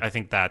 I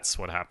think that's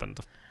what happened.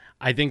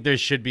 I think there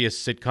should be a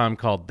sitcom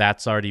called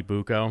That's Artie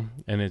Bucco,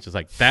 and it's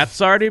just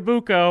That's Artie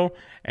Bucco,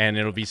 and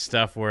it'll be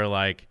stuff where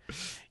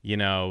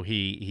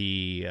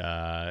he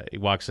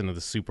walks into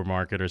the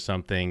supermarket or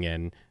something,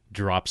 and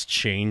drops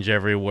change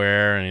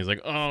everywhere, and he's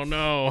like, "Oh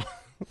no,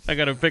 I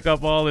gotta pick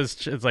up all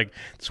this." It's like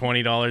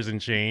 $20 in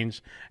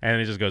change, and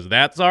he just goes,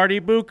 "That's Artie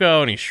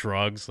Bucco," and he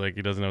shrugs like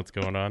he doesn't know what's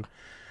going on.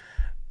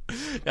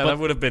 Yeah, that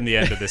would have been the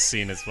end of this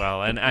scene as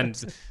well.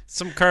 And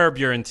some Curb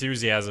Your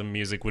Enthusiasm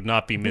music would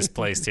not be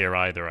misplaced here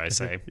either, I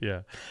say.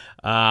 Yeah,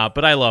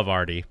 but I love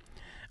Artie.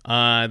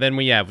 Then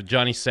we have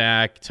Johnny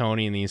Sack,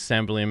 Tony, and the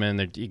Assemblyman.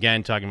 They're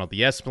again talking about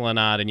the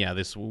Esplanade, and yeah,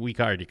 this week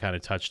already kind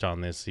of touched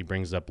on this. He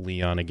brings up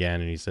Leon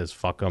again, and he says,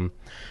 "Fuck him."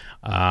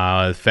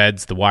 The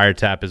feds, the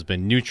wiretap has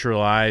been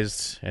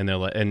neutralized, and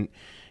and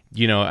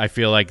you know, I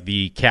feel like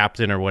the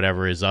captain or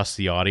whatever is us,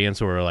 the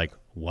audience, where we're like,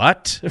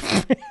 "What?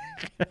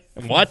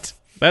 What?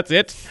 That's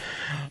it?"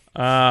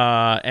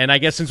 And I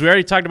guess since we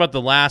already talked about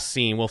the last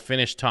scene, we'll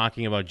finish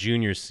talking about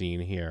Junior's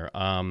scene here.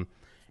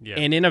 Yeah.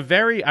 And in a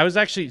very, I was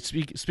actually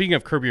speaking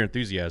of Curb Your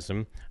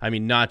Enthusiasm. I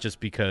mean, not just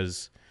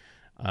because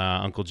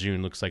Uncle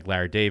June looks like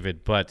Larry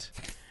David, but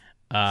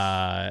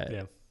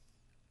Yeah.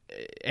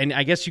 and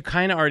I guess you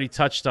kind of already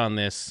touched on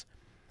this.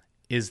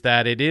 Is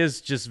that it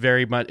is just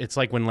very much? It's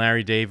like when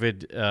Larry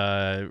David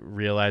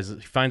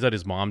realizes he finds out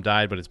his mom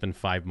died, but it's been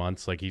 5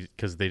 months, like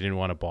because they didn't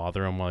want to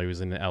bother him while he was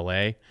in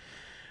L.A.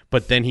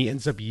 But then he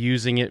ends up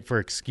using it for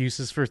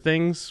excuses for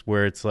things,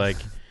 where it's like.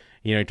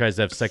 You know, he tries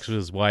to have sex with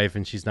his wife,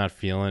 and she's not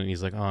feeling it. And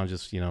he's like, "Oh, I'm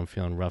just, I'm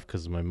feeling rough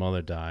because my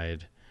mother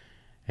died."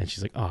 And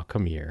she's like, "Oh,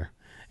 come here."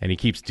 And he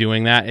keeps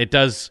doing that. It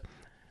does.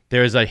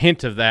 There's a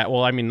hint of that.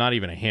 Well, I mean, not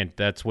even a hint.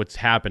 That's what's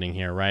happening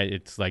here, right?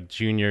 It's like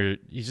Junior,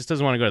 he just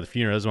doesn't want to go to the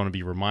funeral. Doesn't want to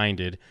be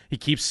reminded. He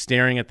keeps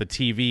staring at the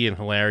TV in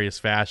hilarious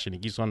fashion. He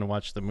keeps wanting to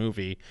watch the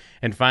movie.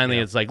 And finally,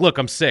 It's like, "Look,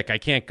 I'm sick. I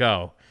can't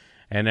go."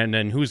 And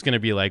then who's going to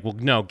be like, "Well,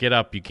 no, get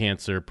up, you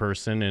cancer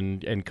person,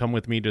 and come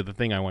with me to the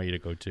thing I want you to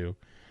go to."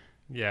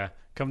 Yeah,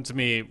 come to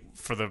me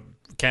for the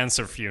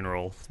cancer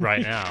funeral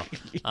right now.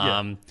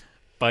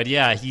 But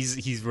yeah,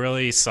 he's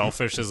really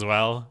selfish as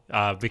well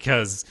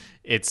because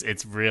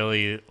it's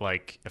really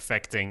like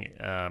affecting.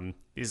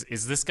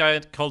 Is this guy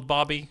called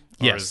Bobby?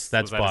 Or Yes,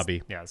 that's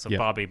Bobby. So Yep.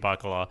 Bobby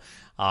Bacala.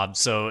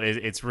 So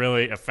it's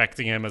really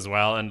affecting him as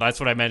well, and that's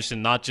what I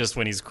mentioned. Not just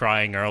when he's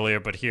crying earlier,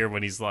 but here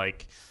when he's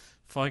like,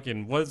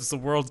 "Fucking, what's the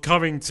world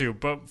coming to?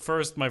 But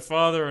first my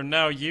father and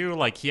now you."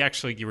 Like, he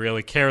actually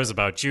really cares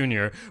about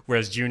Junior,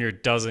 whereas Junior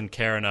doesn't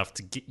care enough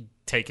to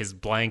take his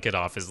blanket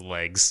off his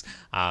legs.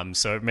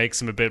 So it makes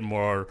him a bit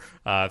more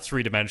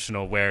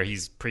three-dimensional, where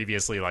he's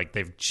previously, like,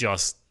 they've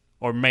just,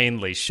 or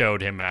mainly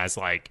showed him as,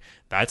 like,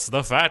 that's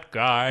the fat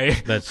guy.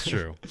 That's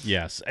true.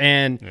 Yes.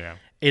 And Yeah.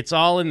 it's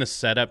all in the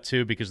setup,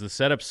 too, because the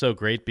setup's so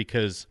great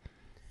because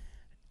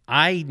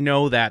I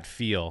know that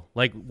feel.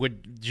 Like,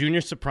 what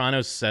Junior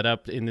Soprano's set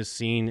up in this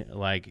scene,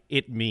 like,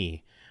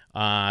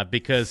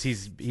 because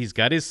he's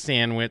got his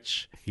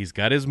sandwich, he's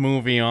got his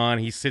movie on,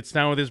 he sits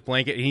down with his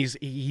blanket, and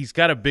he's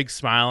got a big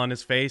smile on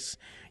his face.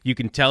 You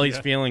can tell he's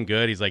feeling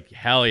good. He's like,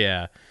 "Hell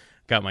yeah,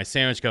 got my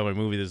sandwich, got my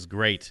movie, this is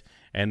great."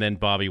 And then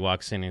Bobby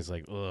walks in, and he's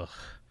like, "Ugh,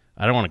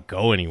 I don't want to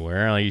go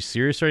anywhere. Are you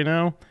serious right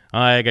now?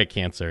 I got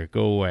cancer.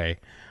 Go away."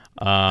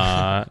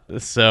 But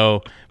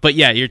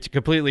yeah, you're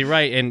completely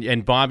right.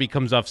 And Bobby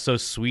comes off so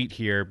sweet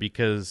here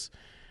because,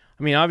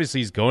 I mean,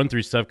 obviously he's going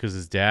through stuff because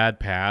his dad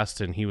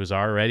passed and he was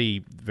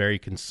already very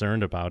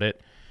concerned about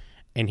it.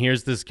 And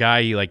here's this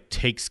guy he like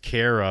takes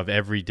care of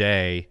every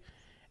day,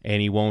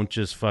 and he won't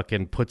just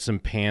fucking put some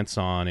pants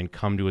on and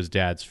come to his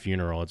dad's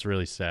funeral. It's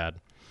really sad.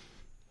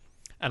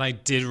 And I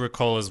did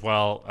recall as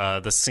well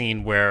the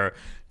scene where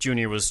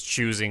Junior was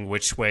choosing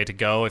which way to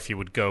go, if he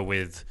would go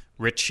with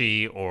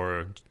Richie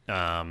or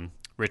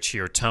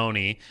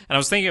Tony. And I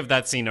was thinking of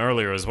that scene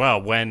earlier as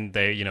well, when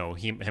they,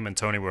 him and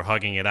Tony were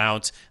hugging it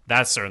out.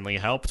 That certainly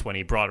helped when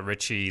he brought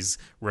Richie's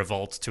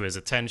revolt to his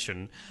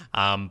attention.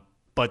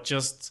 But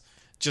just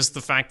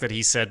the fact that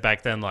he said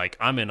back then, like,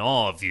 "I'm in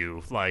awe of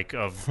you," like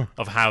of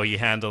how he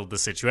handled the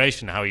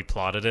situation, how he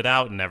plotted it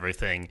out and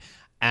everything.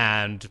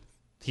 And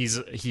he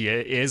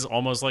is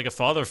almost like a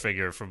father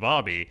figure for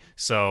Bobby.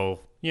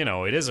 So,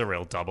 it is a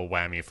real double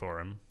whammy for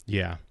him.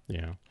 Yeah,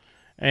 yeah.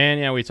 And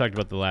yeah, we talked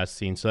about the last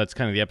scene, so that's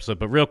kind of the episode.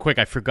 But real quick,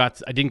 I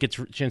didn't get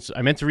a chance.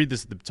 I meant to read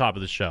this at the top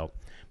of the show,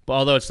 but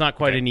although it's not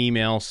quite an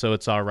email, so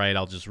it's all right.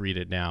 I'll just read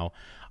it now.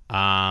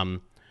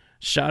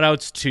 Shout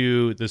outs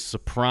to the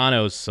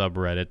Sopranos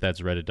subreddit. That's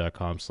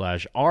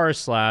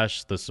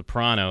reddit.com/r/The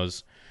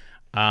Sopranos.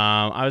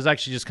 I was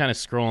actually just kind of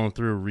scrolling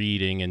through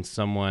reading, and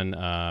someone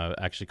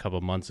actually a couple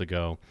of months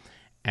ago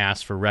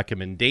asked for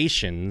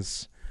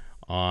recommendations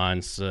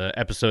on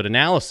episode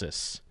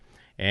analysis.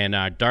 And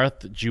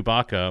Darth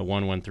Chewbacca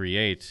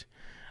 1138,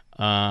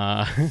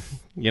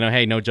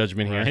 hey, no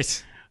judgment here.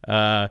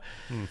 Right.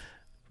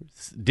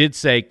 Did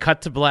say,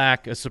 "Cut to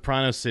black, a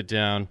Sopranos sit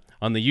down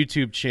on the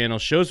YouTube channel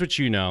shows what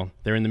you know."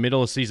 They're in the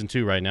middle of season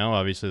 2 right now.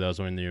 Obviously, that was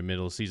when they were in the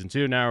middle of season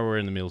 2. Now we're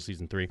in the middle of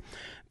season 3.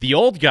 The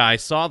old guy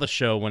saw the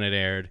show when it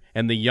aired,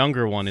 and the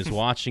younger one is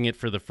watching it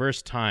for the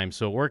first time.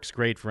 So it works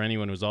great for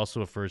anyone who's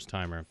also a first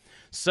timer.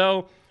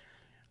 So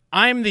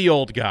I'm the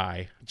old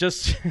guy.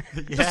 Just,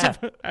 Yeah.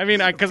 I mean,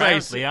 because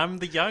Apparently, I'm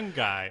the young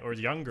guy, or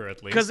younger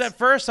at least. Because at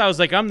first I was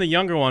like, I'm the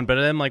younger one, but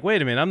then I'm like,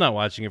 wait a minute, I'm not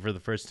watching it for the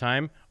first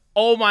time.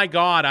 Oh my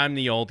God, I'm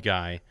the old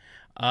guy.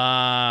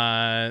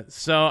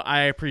 So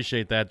I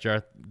appreciate that,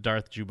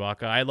 Darth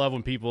Chewbacca. I love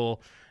when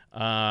people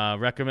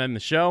recommend the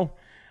show.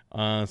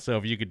 So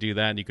if you could do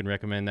that, you can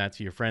recommend that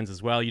to your friends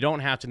as well. You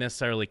don't have to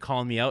necessarily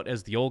call me out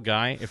as the old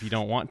guy if you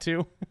don't want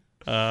to.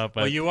 But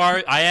Well, you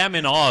are. I am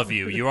in awe of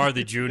you. You are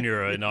the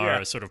junior in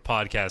our sort of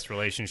podcast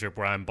relationship,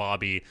 where I'm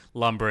Bobby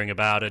lumbering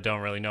about. I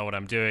don't really know what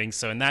I'm doing.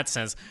 So in that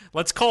sense,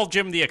 let's call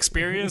Jim the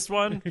experienced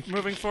one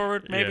moving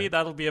forward. Maybe Yeah.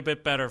 that'll be a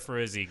bit better for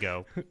his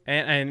ego.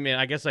 and I mean,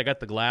 I guess I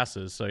got the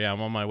glasses, so yeah,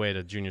 I'm on my way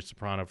to Junior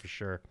Soprano for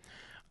sure.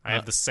 I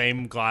have the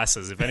same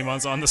glasses. If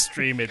anyone's on the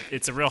stream,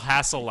 it's a real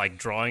hassle like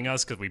drawing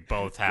us because we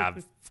both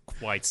have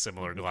quite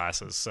similar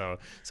glasses. So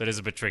it is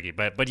a bit tricky.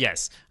 But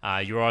yes,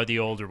 you are the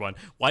older one.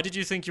 Why did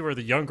you think you were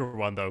the younger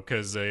one though?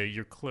 Because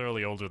you're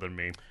clearly older than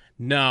me.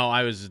 No,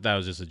 that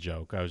was just a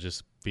joke. I was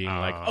just being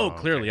like, oh,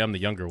 clearly I'm the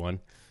younger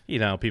one. You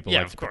know, people Yeah,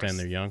 like of to course. pretend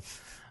they're young.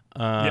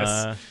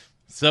 Yes.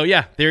 So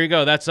yeah, there you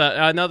go. That's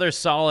another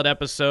solid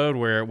episode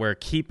where we're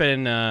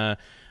keeping on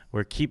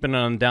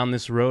down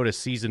this road of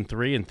season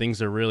 3, and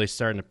things are really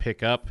starting to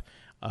pick up.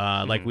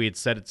 Like we had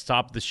said at the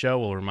top of the show,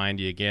 we'll remind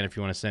you again, if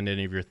you want to send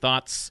any of your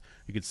thoughts,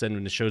 you could send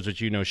them to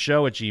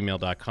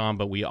showsthatyouknow@gmail.com.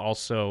 But we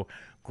also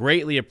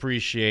greatly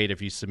appreciate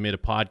if you submit a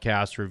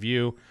podcast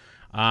review,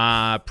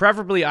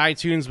 preferably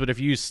iTunes, but if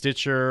you use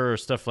Stitcher or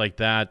stuff like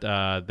that,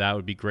 that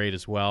would be great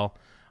as well.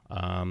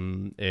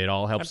 It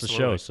all helps the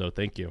show, Absolutely. so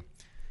thank you.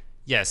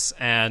 Yes,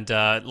 and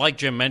like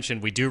Jim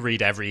mentioned, we do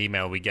read every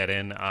email we get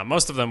in.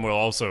 Most of them we'll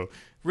also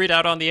read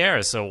out on the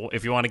air. So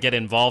if you want to get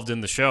involved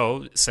in the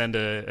show, send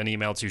an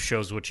email to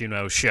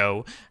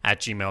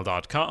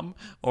showswhatyouknowshow@gmail.com.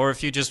 Or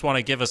if you just want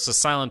to give us a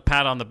silent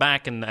pat on the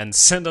back and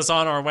send us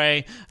on our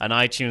way, an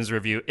iTunes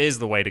review is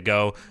the way to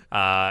go.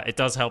 It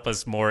does help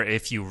us more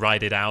if you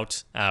write it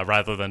out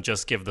rather than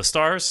just give the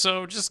stars.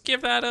 So just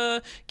give that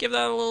a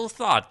little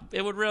thought.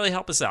 It would really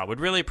help us out. We'd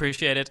really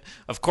appreciate it.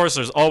 Of course,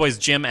 there's always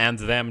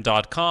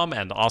jimandthem.com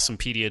and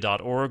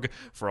awesomepedia.org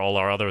for all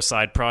our other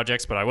side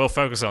projects, but I will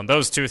focus on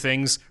those two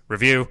things: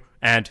 review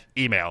and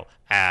email.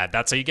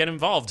 That's how you get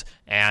involved.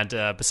 And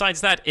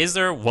besides that, is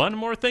there one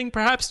more thing,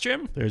 perhaps,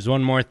 Jim? There's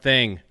one more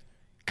thing.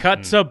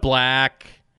 Cut to black.